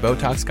 visit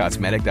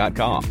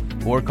BotoxCosmetic.com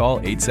or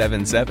call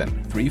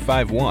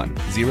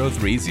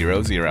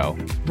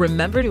 877-351-0300.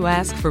 Remember to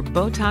ask for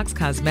Botox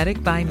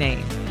Cosmetic by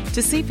name.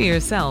 To see for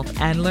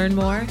yourself and learn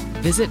more,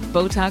 visit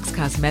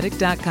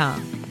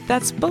BotoxCosmetic.com.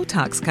 That's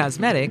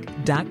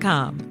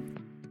BotoxCosmetic.com.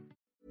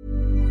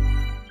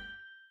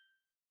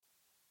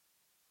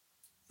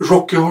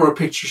 Rocky Horror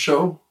Picture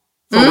Show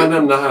får man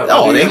nämna här.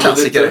 Ja, det är en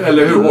klassiker.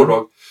 Eller hur,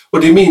 hårdrock.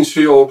 Och det minns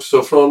ju jag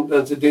också från,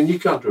 den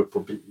gick ju aldrig upp på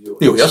bio.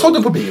 Jo, jag såg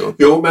den på bio.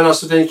 Jo, men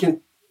alltså den gick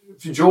inte...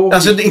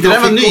 Alltså inte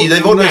den var ny,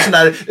 det var en sån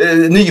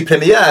där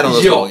nypremiär av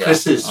något slag. Ja,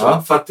 precis.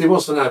 Ja. För att det var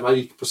sån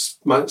här,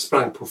 man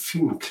sprang på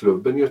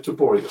filmklubben i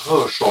Göteborg,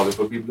 hörsalen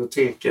på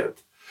biblioteket.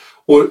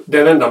 Och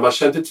den enda man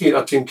kände till,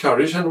 att Tim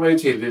Curry kände man ju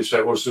till i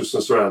sig, och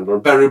Susan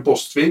Sarandon. Barry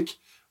Bostwick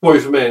var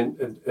ju för mig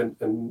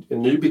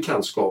en ny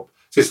bekantskap.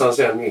 Sist han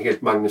sen är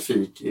helt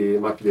magnifik i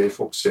Michael J.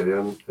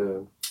 Fox-serien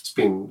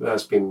Spin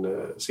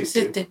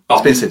City. Ja,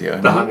 Spin City, ja.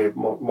 Där han är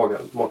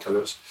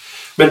makalös.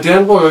 Men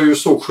den var jag ju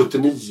såg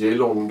 79 i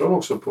London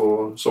också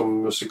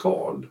som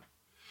musikal.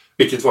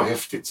 Vilket var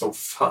häftigt som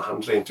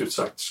fan, rent ut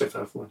sagt.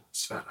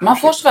 Man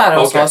får svära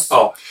hos oss.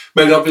 Ja.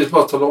 Men jag vill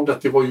bara tala om det,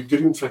 att det var ju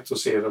grymt fräckt att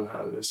se den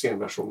här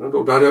scenversionen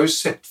då. Då hade jag ju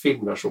sett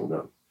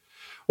filmversionen.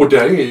 Och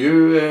där är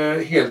ju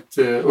helt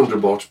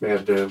underbart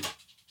med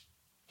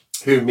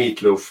hur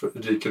Meatloaf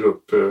dyker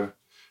upp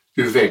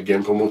ur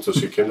väggen på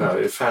motorcykeln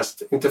där.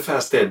 Inte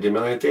Fast Eddie,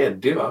 men han heter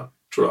Eddie, va?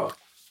 Tror jag.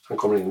 Han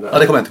kommer in där. Ja,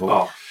 det kommer jag inte ihåg.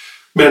 Ja.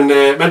 Men det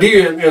är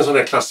ju en sån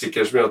där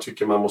klassiker som jag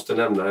tycker man måste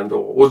nämna ändå.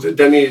 Och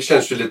den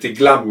känns ju lite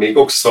glammig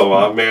också,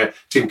 va? Med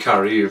Tim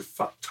Curry är ju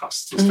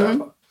fantastiskt där,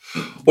 va?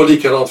 Och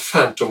likadant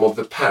Phantom of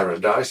the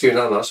Paradise är ju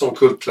en annan sån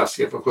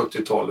kultklassiker från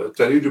 70-talet.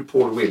 Där är ju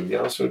Paul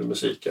Williams som gjorde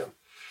musiken.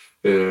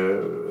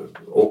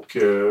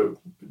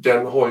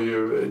 Den har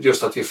ju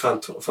just att det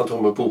är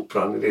Fantomen på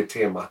Operan i det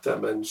temat där,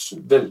 med en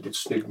väldigt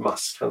snygg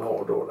mask han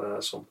har då, den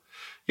här som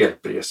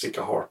hjälper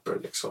Jessica Harper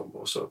liksom,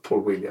 och så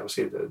Paul Williams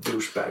är det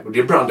douchebag och det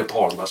är Brian De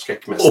Palma,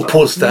 skräckmästaren. Och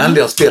Paul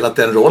Stanley har spelat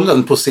den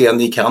rollen på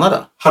scen i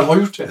Kanada. Han har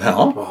gjort det?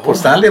 Ja, Paul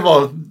Stanley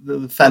var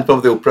Phantom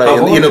of the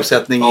Opera i en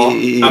uppsättning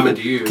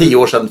i 10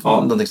 år sedan,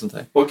 någonting sånt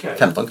där. Okay.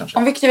 15 kanske.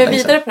 Om vi kliver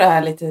vidare på det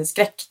här lite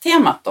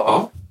skräcktemat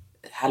då.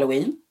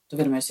 Halloween, då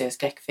vill man ju se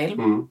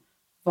skräckfilm.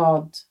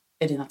 Vad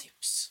är dina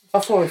tips?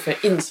 Vad får vi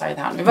för inside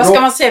här nu? Vad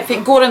ska man se?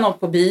 Går det något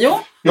på bio?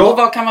 Och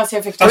vad kan man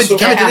se för kan vi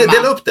inte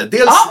dela upp det?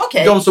 Dels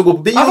de som går på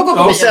bio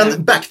och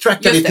sen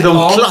backtrackar vi till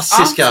de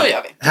klassiska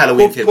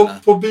Halloween-filmerna.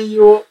 På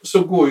bio så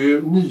går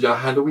ju nya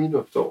Halloween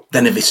upp då.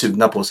 Den är vi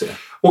sugna på att se.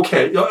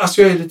 Okej, jag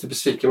är lite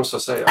besviken måste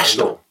jag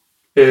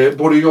säga.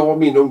 Både jag och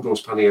min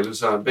ungdomspanel,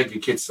 så här, bägge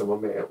kidsen var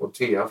med och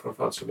Thea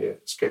framförallt som är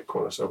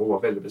skräckkonare, så hon var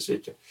väldigt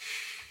besviken.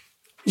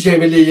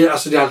 Jamie Lee,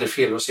 alltså det är aldrig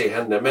fel att se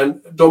henne,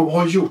 men de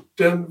har gjort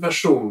en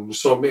version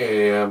som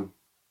är...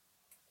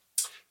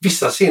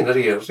 Vissa scener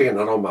är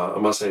rena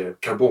om man säger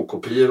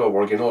karbonkopior av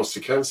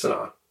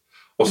originalsekvenserna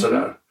och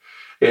sådär.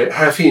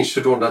 Här finns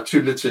ju då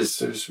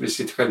naturligtvis, vi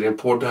sitter själv i en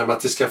podd här, med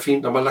att det ska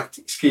finnas, de har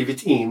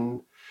skrivit in,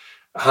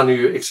 han är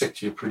ju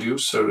executive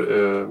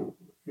producer,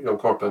 John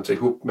Carpenter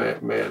ihop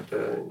med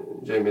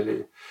Jamie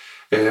Lee.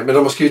 Men de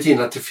har skrivit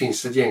in att det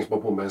finns ett gäng som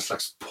har på med en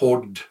slags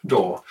podd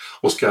då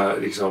och ska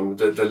liksom,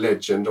 the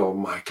legend av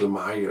Michael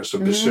Myers och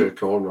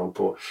besöka honom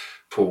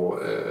på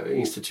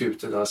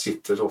institutet där han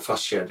sitter då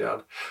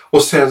fastkedjad.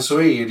 Och sen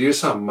så är det ju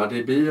samma,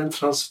 det blir en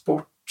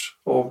transport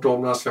av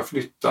dem när han ska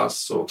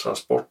flyttas och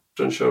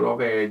transporten kör av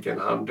vägen,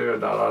 han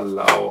dödar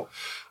alla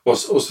och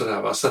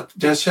sådär, va. Så att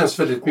den känns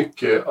väldigt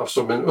mycket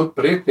som en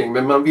upprepning,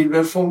 men man vill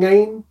väl fånga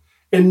in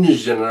en ny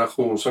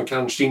generation som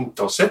kanske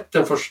inte har sett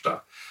den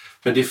första.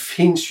 Men det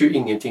finns ju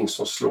ingenting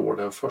som slår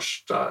den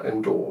första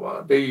ändå,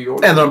 va? Det är ju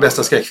en av de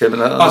bästa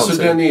skräckfilmerna.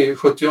 Alltså den är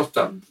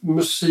 78.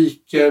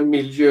 Musiken,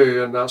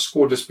 miljöerna,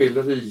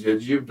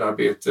 skådespeleriet,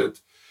 ljudarbetet,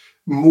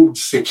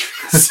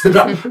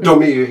 mordsekvenserna,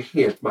 de är ju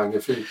helt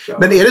magnifika.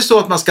 Men är det så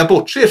att man ska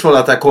bortse från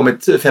att det har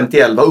kommit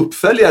 51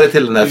 uppföljare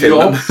till den här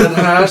filmen? Ja, den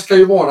här ska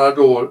ju vara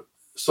då,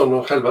 som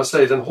de själva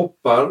säger, den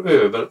hoppar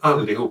över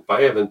allihopa,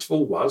 även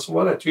tvåan som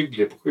var rätt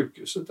hygglig på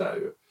sjukhuset där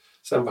ju.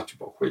 Sen var det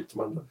bara skit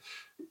man.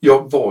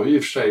 Jag var ju i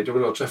och för sig, då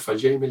vill jag träffa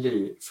Jamie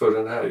Lee för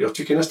den här, jag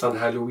tycker nästan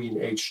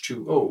Halloween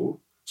H2O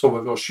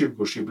som var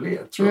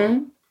 20-årsjubileet tror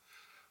jag.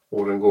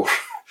 Åren går.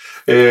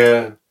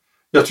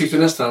 Jag tyckte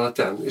nästan att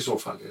den i så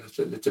fall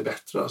är lite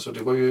bättre. Alltså,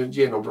 det var ju en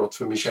genombrott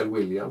för Michelle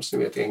Williams, ni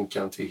vet,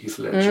 änkan till Heath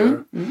Ledger.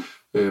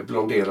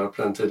 Blonderad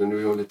på den tiden,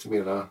 nu är hon lite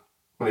mera,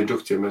 hon är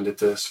duktig med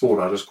lite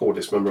svårare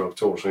skådis med mörkt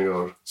hår som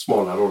gör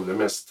smala roller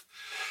mest.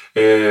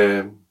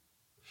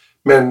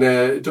 Men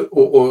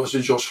och så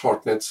Josh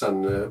Hartnett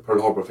sen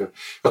Pearl Harbor-film.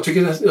 Jag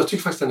tycker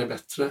faktiskt den är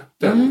bättre,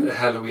 den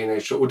Halloween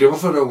Age. Och det var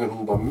förra gången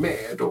hon var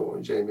med då,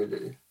 Jamie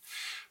Lee.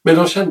 Men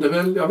de kände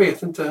väl, jag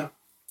vet inte,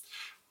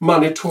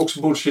 money talks,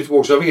 bullshit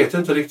walks, jag vet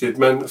inte riktigt.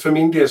 Men för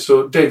min del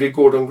så David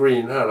Gordon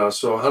Green här,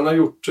 alltså, han har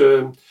gjort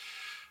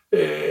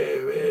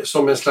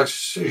som en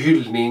slags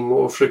hyllning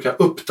och försöka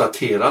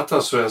uppdaterat,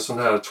 alltså en sån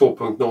här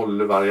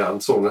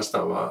 2.0-variant så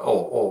nästan, va,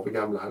 av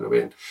gamla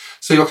Halloween.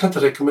 Så jag kan inte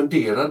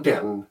rekommendera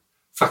den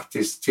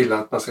faktiskt till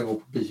att man ska gå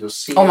på bio och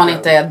se. Om man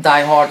inte är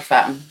die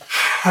hard-fan.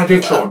 Ja, det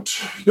är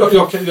klart.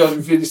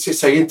 Jag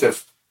säger inte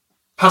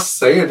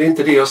passa er, det är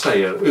inte det jag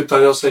säger.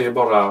 Utan jag säger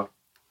bara...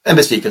 En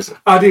besvikelse.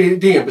 Ja, det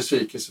är en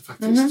besvikelse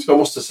faktiskt. Jag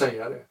måste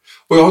säga det.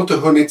 Och jag har inte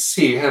hunnit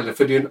se heller,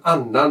 för det är en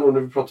annan, och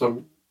när vi pratar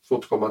om, för att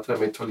återkomma till det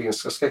med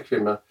italienska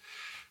skräckfilmer,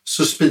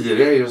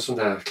 Suspiria är ju en sån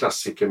där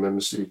klassiker med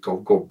musik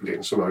av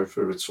Goblin som jag ju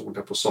förut såg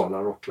där på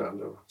Sala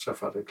Rockland och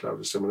träffade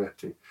Claudio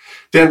Simonetti.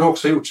 Den har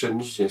också gjorts en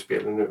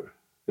nyinspelning nu.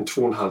 En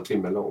 2,5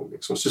 timme lång.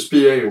 Liksom.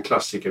 Suspiria är ju en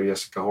klassiker med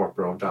Jessica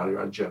Harper av Dario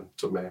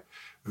Argento med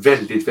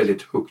väldigt,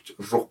 väldigt högt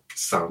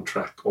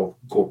rock-soundtrack av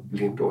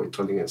Goblin då,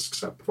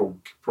 italiensk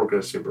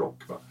progressive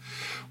rock. Va?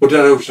 Och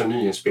där har gjorts en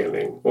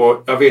nyinspelning.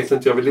 Och jag vet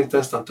inte, jag vill inte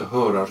ens inte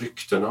höra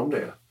rykten om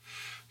det.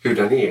 Hur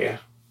den är.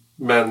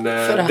 Men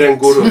den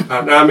går upp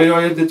här. Nej, men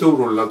jag är lite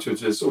orolig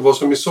naturligtvis. Och vad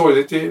som är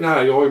sorgligt i det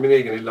här, jag har ju min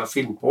egen lilla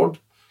filmpodd.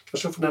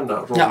 Kanske jag får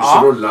nämna.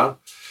 Ronny rullar.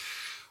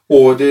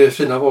 Och det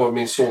fina var att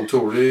min son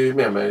Tor är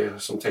med mig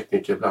som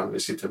tekniker ibland. Vi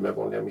sitter med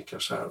vanliga mickar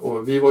så här.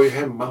 Och vi var ju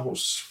hemma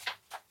hos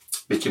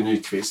Micke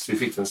Nyqvist. Vi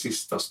fick den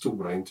sista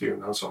stora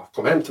intervjun. Han sa,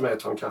 kom hem till mig och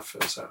ta en kaffe.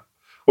 Så här.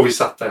 Och vi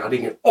satt där, jag hade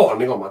ingen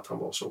aning om att han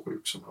var så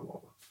sjuk som han var.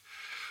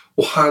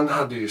 Och han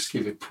hade ju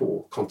skrivit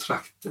på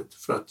kontraktet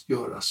för att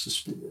göra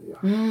Suspiria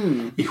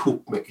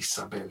ihop med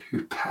Isabelle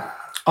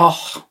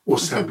Huppert.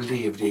 Och sen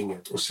blev det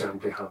inget och sen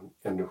blev han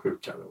ännu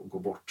sjukare och går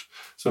bort.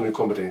 Så nu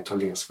kommer det en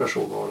italiensk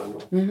version av den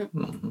då.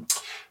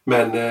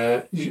 Men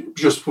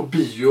just på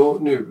bio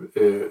nu,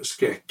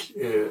 skräck,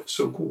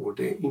 så går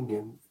det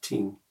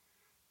ingenting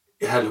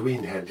i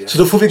Halloween-helgen. Så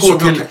då får vi gå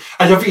till,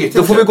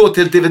 får vi gå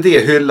till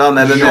DVD-hyllan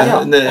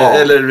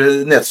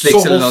eller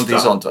Netflix så eller någonting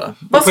sånt, va?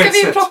 Vad ska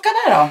vi plocka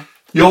där då?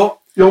 Ja,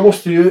 jag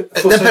måste ju...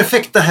 Den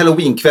perfekta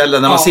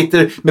Halloween-kvällen när man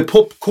sitter med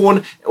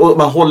popcorn och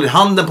man håller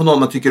handen på någon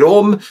man tycker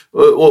om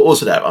och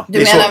sådär, va?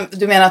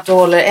 Du menar att du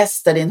håller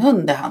Ester, din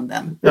hund, i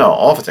handen?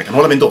 Ja, för jag kan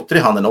hålla min dotter i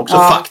handen också,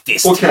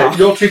 faktiskt. Okej,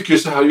 jag tycker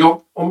så här,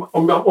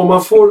 om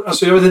man får,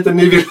 alltså jag vet inte,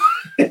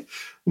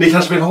 ni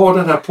kanske vill ha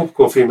den här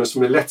popcornfilmen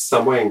som är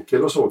lättsam och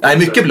enkel och så. Nej,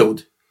 mycket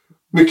blod.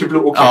 Mycket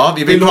blod, okej. Ja,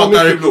 vi vill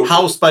prata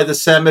House by the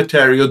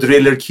Cemetery och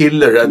Driller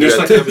Killer. Nu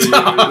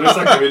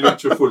snackar vi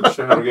Lucio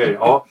Fulci här och grejer.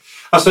 Ja.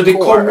 Alltså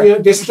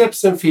det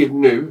släpps en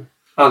film nu,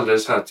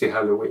 alldeles här till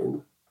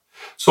Halloween,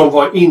 som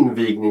var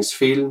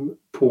invigningsfilm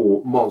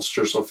på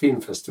Monsters of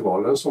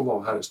Filmfestivalen som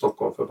var här i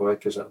Stockholm för ett par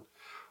veckor sedan.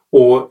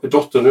 Och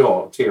dottern och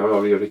jag, Thea och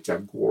jag, vi är riktiga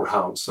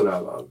gorehounds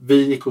sådär, va.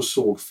 Vi gick och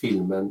såg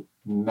filmen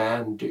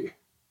Mandy.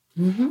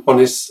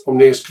 Om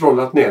ni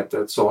scrollat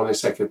nätet så har ni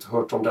säkert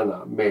hört om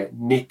denna med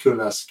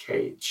Nicolas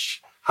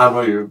Cage. Han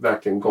har ju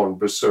verkligen gone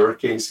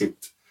berserk i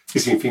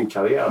sin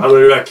filmkarriär. Han har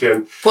ju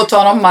verkligen... På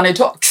tal om Money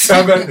Talks.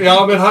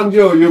 men han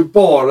gör ju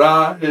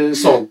bara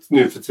sånt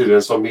nu för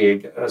tiden som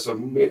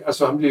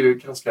alltså han blir ju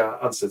ganska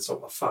ansett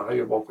som vad fan, han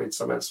gör bara skit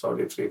som helst för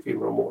det är 3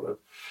 filmer om året.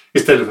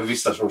 Istället för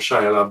vissa som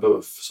Shia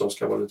LaBeouf som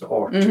ska vara lite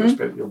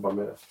artig och jobba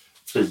med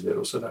frier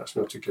och sådär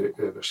som jag tycker är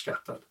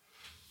överskattad.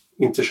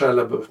 Inte Shia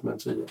LaBeouf, men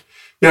 10.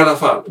 I alla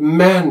fall,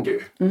 Mandy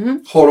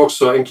har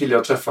också en kille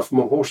jag träffade för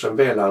många år sedan,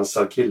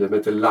 välansad kille med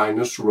heter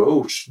Linus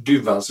Roach,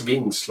 Duvans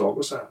vingslag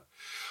och så här.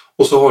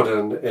 Och så har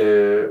den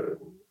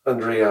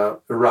Andrea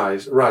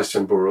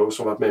Riseborough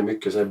som varit med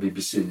mycket sådana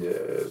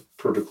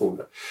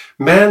BBC-produktioner.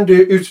 Mandy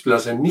utspelar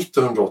sig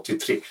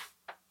 1983.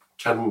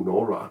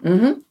 Kanonår, va?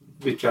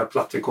 Vilka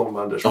plattor kom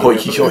Anders? Oj.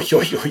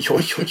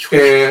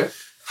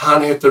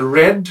 Han heter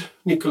Red,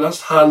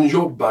 Nicholas. Han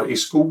jobbar i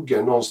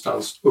skogen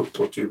någonstans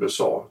uppåt i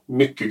USA.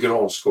 Mycket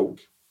granskog.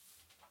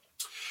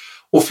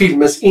 Och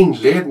filmens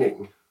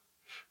inledning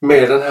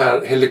med den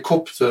här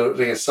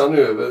helikopterresan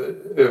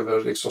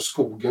över liksom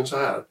skogen så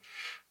här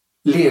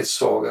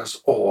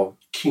ledsagas av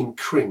King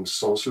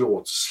Crimsons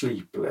låt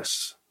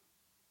Sleepless.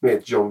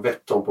 Med John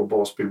Wetton på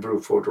bas, Bill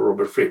Bruford och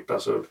Robert Fripp.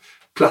 Alltså,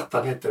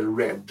 plattan heter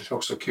Red,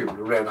 också kul.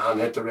 Red, han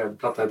heter Red,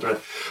 plattan heter Red.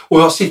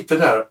 Och jag sitter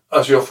där,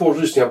 alltså jag får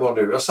rysningar bara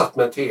nu. Jag satt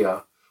med en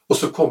Thea och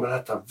så kommer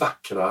detta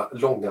vackra,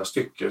 långa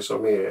stycke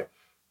som är,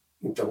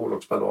 inte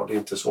hårdrocksballad, det är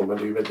inte så, men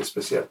det är väldigt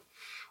speciellt.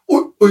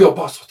 Och jag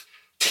bara sa,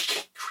 det är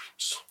King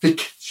Crimson,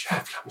 vilket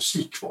jävla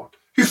musikval.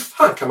 Hur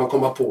fan kan man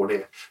komma på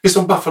det? Det är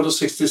som Buffalo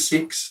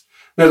 66.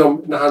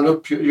 När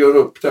han gör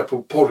upp där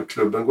på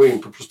porrklubben, går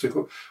in på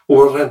prostitution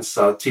och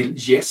rensar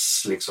till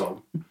Yes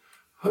liksom.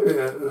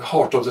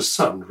 Heart of the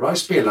Sunrise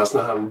spelas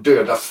när han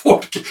dödar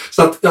folk.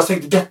 Så att jag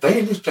tänkte, detta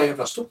är lika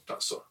jävla stort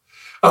alltså.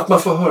 Att man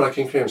får höra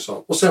King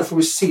Crimson. Och sen får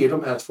vi se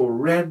de här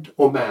två, Red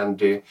och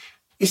Mandy,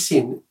 i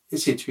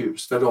sitt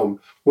hus. Där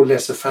hon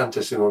läser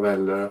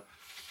fantasy-noveller.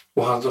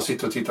 Och de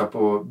sitter och tittar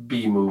på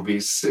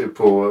B-movies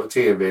på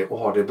tv och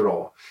har det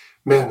bra.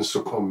 Men så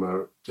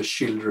kommer The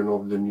Children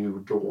of the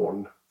New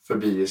Dawn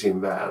förbi i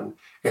sin van.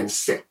 En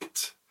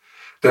sekt.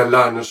 Där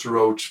Linus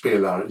Roach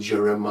spelar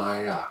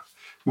Jeremiah.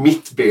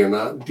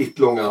 Mittbena, ditt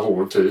långa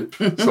hår typ.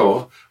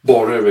 Så,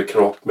 bara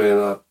överkropp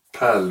med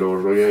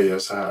pärlor och grejer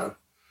så här.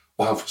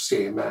 Och han får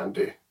se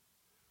Mandy.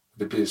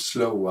 Det blir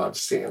slowad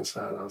scen så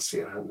här. Han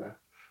ser henne.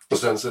 Och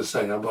sen så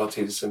säger han bara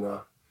till sina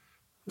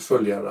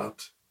följare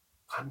att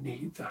I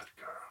need that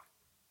girl.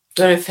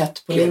 Då är det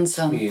fett på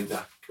linsen. Get me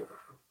that girl.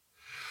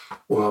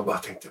 Och jag bara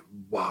tänkte,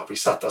 wow,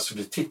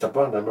 vi tittade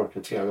på den där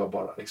mörkret och jag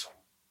bara liksom,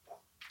 what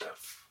the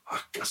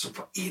fuck, alltså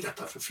vad är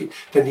detta för film?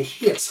 Den är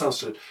helt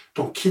sanslös.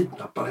 De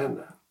kidnappar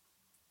henne.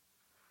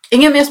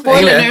 Ingen mer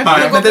spoiler nu.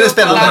 Nej, men det är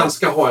spännande. Han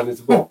ska ha henne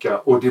tillbaka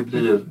och det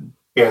blir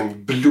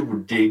en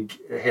blodig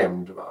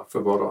hämnd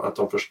för att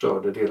de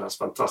förstörde deras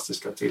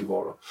fantastiska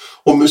tillvaro.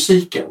 Och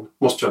musiken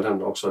måste jag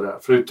nämna också där,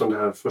 förutom det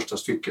här första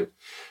stycket.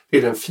 Det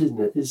är den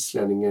fina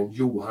islänningen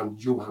Johan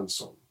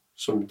Johansson.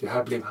 Det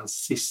här blev hans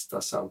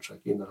sista soundtrack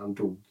innan han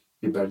dog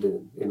i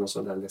Berlin i någon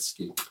sån där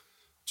läskig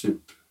typ.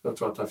 Jag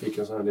tror att han fick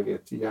en sån här, ni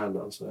vet, i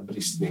hjärnan, sån här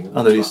bristning.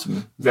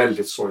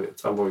 Väldigt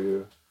sorgligt. Han var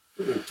ju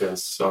inte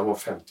ens, han var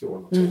 50 år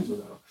någonting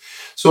sådär.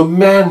 Så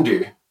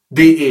Mandy,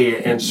 det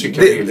är en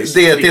psykedelisk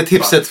trip. Det är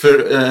tipset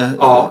för...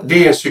 Ja,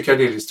 det är en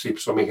psykedelisk trip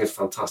som är helt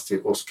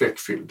fantastisk och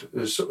skräckfylld.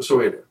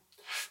 Så är det.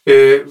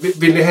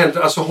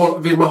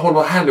 Vill man ha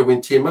någon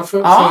Halloween-tema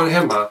för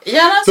hemma?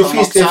 Då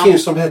finns det en film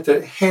som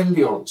heter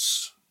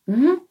Hellions.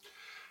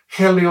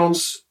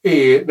 Hellions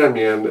är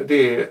nämligen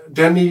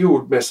den är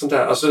gjord med sån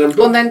där, alltså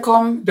den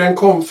kom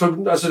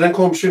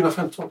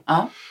 2015.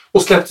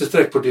 Och släpptes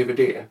direkt på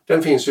DVD.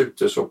 Den finns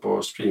ute så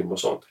på stream och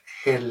sånt.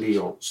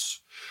 Hellions.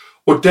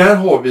 Och där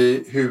har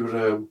vi hur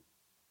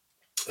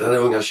den här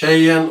unga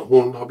tjejen,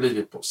 hon har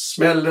blivit på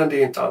smällen. Det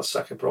är inte alls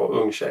särskilt bra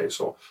ung tjej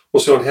så.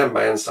 Och så är hon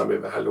hemma ensam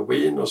över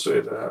Halloween och så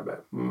är det här med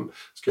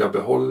ska jag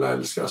behålla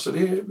eller ska jag... Så det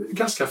är en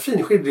ganska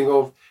fin skildring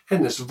av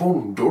hennes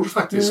våndor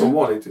faktiskt som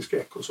vanligt i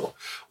skräck och så.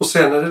 Och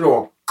sen är det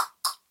då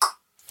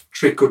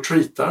trick or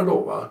treatar då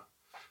va.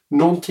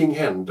 Någonting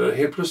händer.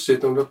 Helt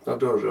plötsligt när hon öppnar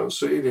dörren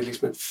så är det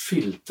liksom ett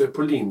filter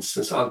på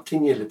linsen så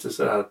allting är lite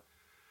sådär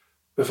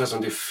ungefär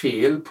som det är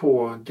fel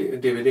på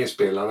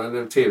DVD-spelaren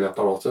eller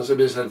tv-apparaten så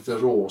blir det så lite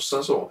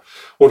rosa så.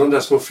 Och de där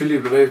små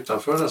filurerna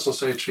utanför där som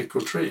säger trick or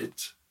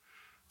treat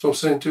de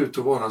ser inte ut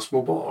att vara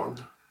små barn.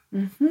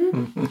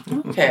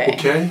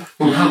 Okej.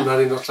 Hon hamnar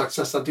i något slags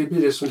nästan, det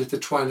blir det som lite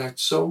Twilight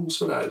Zone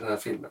sådär i den här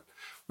filmen.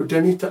 Och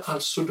den är inte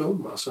alls så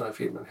dum alltså den här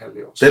filmen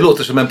heller. Det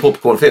låter som en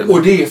popcornfilm.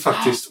 Och det är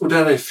faktiskt, och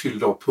den är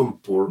fylld av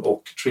pumpor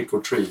och trick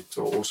or treat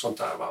och sånt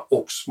där va.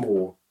 Och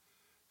små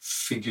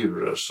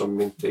figurer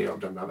som inte är av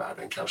den här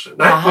världen kanske.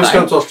 Nej, vi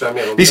ska inte avslöja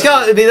mer om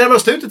det. Vi närmar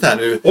oss slutet här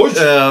nu.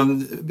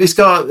 Vi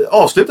ska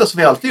avsluta som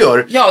vi alltid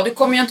gör. Ja, du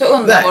kommer ju inte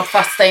undan vårt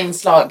fasta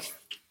inslag.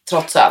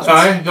 Trots allt.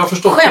 Nej, jag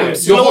förstår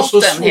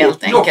Skämslåten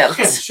helt enkelt. Jag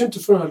skäms ju inte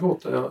för den här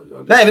låten. Nej,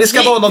 men det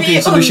ska vara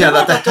någonting som du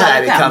känner att det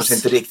här är kanske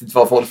inte riktigt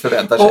vad folk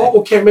förväntar sig. Ja,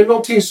 okej, men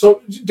någonting som...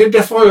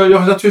 Därför har jag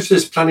har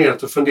naturligtvis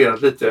planerat och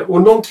funderat lite.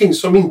 Och någonting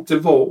som inte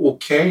var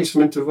okej,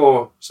 som inte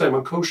var, säger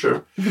man, kosher.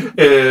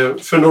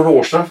 För några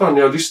år sedan fann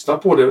jag lyssna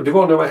på det. Det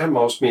var när jag var hemma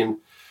hos min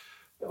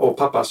och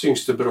pappas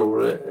yngste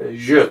bror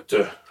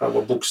Göte. Han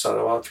var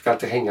boxare och han fick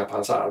alltid hänga på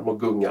hans arm och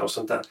gunga och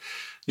sånt där.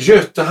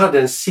 Göte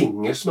hade en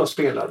singel som jag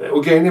spelade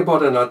och grejen är bara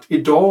den att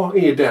idag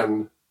är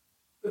den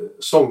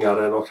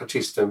sångaren och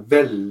artisten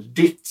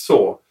väldigt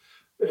så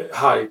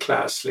high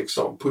class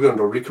liksom på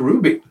grund av Rick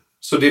Rubin.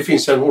 Så det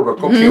finns en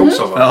hårdrock-koppling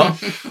också va? Ja.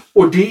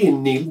 Och det är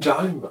Neil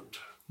Diamond.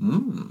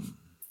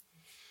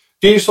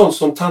 Det är ju sånt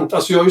som tant,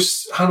 alltså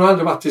han har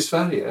aldrig varit i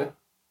Sverige.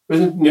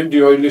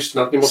 Du har ju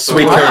lyssnat, ni måste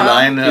Sweet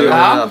Caroline.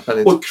 Ja.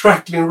 Och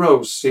Crackling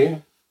Rosie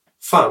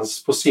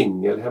fanns på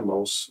singel hemma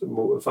hos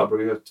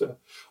farbror Göte.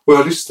 Och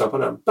jag lyssnade på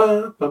den.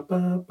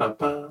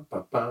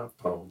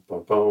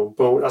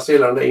 Alltså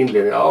hela den där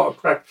inledningen. Ja,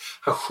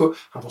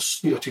 han var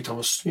snygg. Jag tyckte han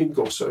var snygg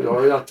också. Jag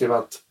har ju alltid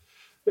varit...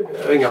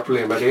 Jag har inga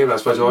problem med det.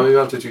 Jag har ju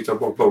alltid tyckt att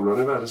Bob Dylan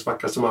är världens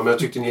vackraste man. Men jag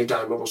tyckte Neil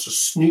Diamond var så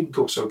snygg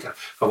också.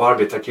 Han var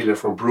arbetarkillen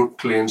från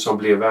Brooklyn som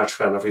blev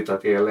världsstjärna och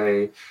flyttade till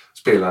LA.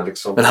 Spelade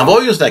liksom. Men han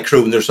var ju en sån där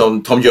crooner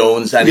som Tom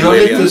Jones. Ja,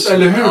 lite,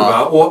 eller hur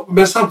va?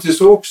 Men samtidigt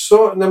så också...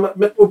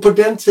 och på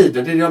den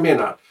tiden, det är det jag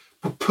menar...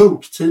 På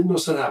punktiden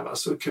och sådär va,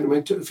 så kunde man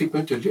inte, fick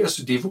man inte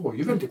lösa. Det var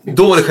ju väldigt mycket.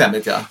 Då var det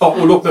skämmigt ja. Ja,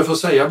 och låt mig få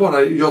säga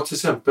bara, jag till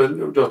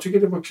exempel, jag tycker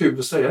det var kul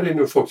att säga det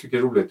nu, folk tycker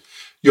det är roligt.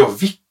 Jag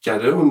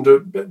vickade under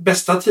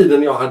bästa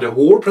tiden, jag hade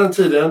hår på den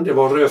tiden, det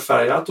var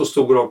rödfärgat och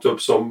stod rakt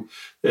upp som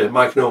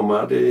Mike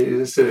Noma,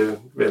 det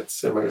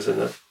ser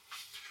magasinet.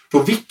 Då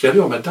vickade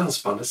jag med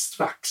dansbandet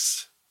strax.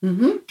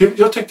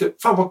 Jag tänkte,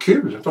 fan vad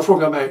kul. De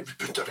frågade mig,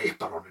 du behöver inte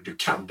repa Ronny, du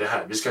kan det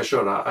här. Vi ska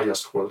köra I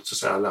just called to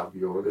say I love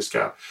you. Och vi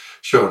ska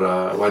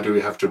köra Why do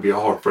you have to be a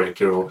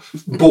heartbreaker och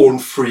Born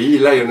Free,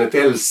 Lejonet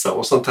Elsa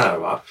och sånt här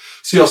va.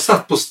 Så jag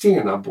satt på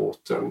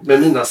Stenabåten med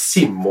mina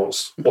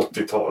Simmons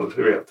 80-tal,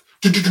 du vet.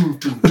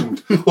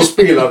 Och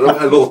spelade de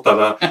här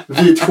låtarna,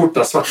 vit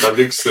skjorta, svarta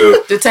byxor.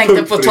 Du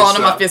tänkte på tal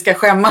om att vi ska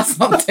skämmas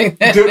någonting.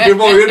 Det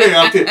var ju det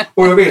alltid.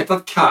 Och jag vet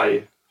att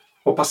Kai,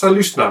 hoppas han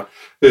lyssnar,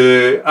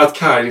 att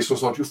Kai liksom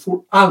sa att du får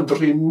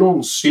aldrig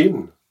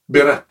någonsin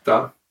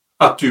berätta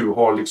att du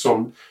har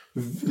liksom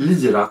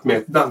lirat med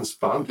ett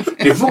dansband.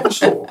 Det var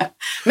så.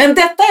 Men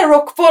detta är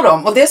rock på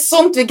dem och det är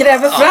sånt vi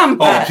gräver fram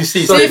här. Ja,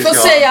 precis. Så vi får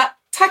säga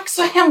tack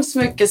så hemskt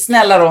mycket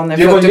snälla Ronny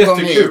för att du kom hit.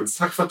 Det var jättekul.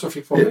 Tack för att jag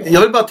fick vara med.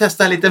 Jag vill bara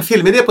testa en liten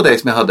filmidé på dig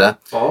som jag hade.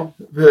 Ja.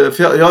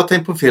 För jag har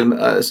tänkt på en film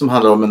som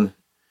handlar om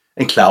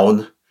en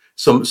clown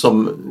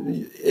som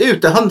är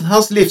ute.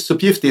 Hans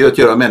livsuppgift är att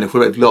göra människor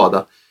väldigt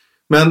glada.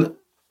 Men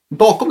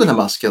bakom den här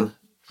masken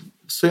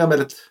så är han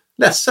väldigt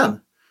ledsen.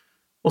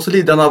 Och så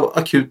lider han av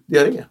akut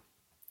diarré.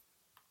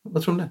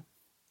 Vad tror ni?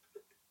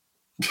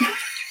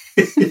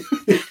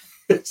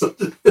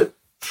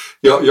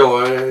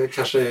 Jag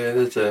kanske är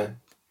lite...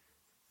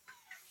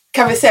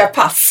 Kan vi säga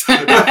pass?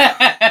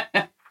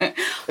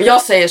 Och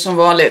jag säger som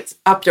vanligt,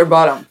 up your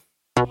bottom.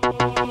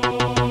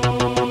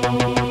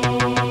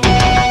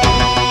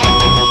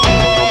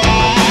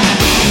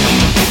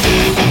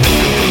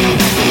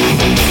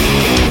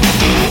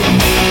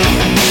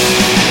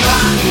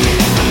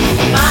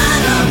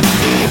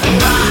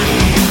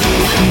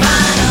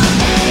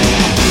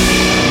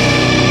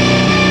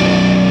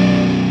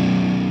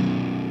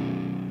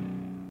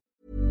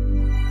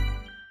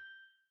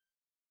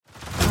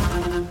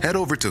 Head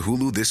over to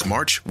Hulu this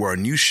March, where our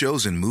new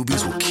shows and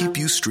movies will keep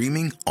you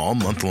streaming all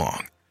month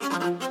long.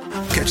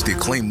 Catch the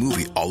acclaimed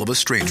movie All of Us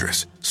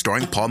Strangers,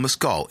 starring Paul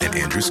Mescal and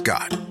Andrew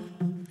Scott.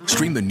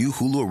 Stream the new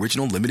Hulu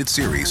original limited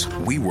series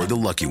We Were the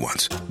Lucky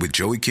Ones with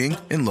Joey King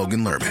and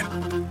Logan Lerman.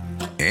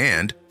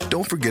 And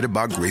don't forget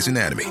about Grey's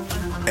Anatomy.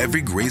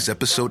 Every Grey's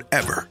episode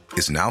ever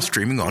is now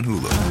streaming on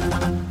Hulu.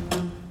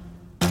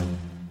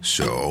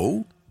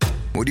 So,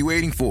 what are you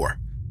waiting for?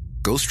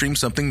 Go stream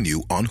something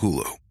new on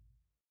Hulu.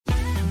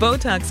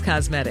 Botox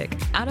Cosmetic,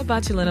 out of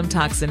botulinum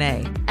toxin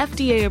A,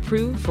 FDA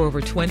approved for over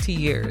 20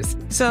 years.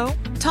 So,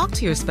 talk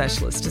to your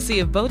specialist to see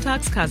if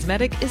Botox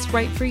Cosmetic is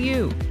right for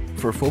you.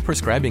 For full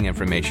prescribing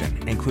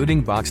information,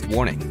 including boxed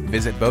warning,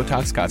 visit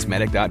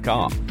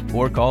BotoxCosmetic.com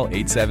or call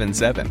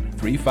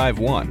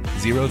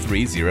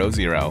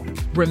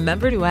 877-351-0300.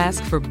 Remember to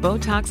ask for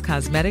Botox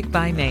Cosmetic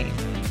by name.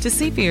 To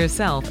see for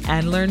yourself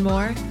and learn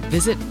more,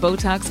 visit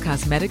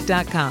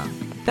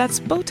BotoxCosmetic.com. That's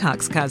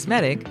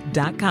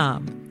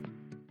BotoxCosmetic.com.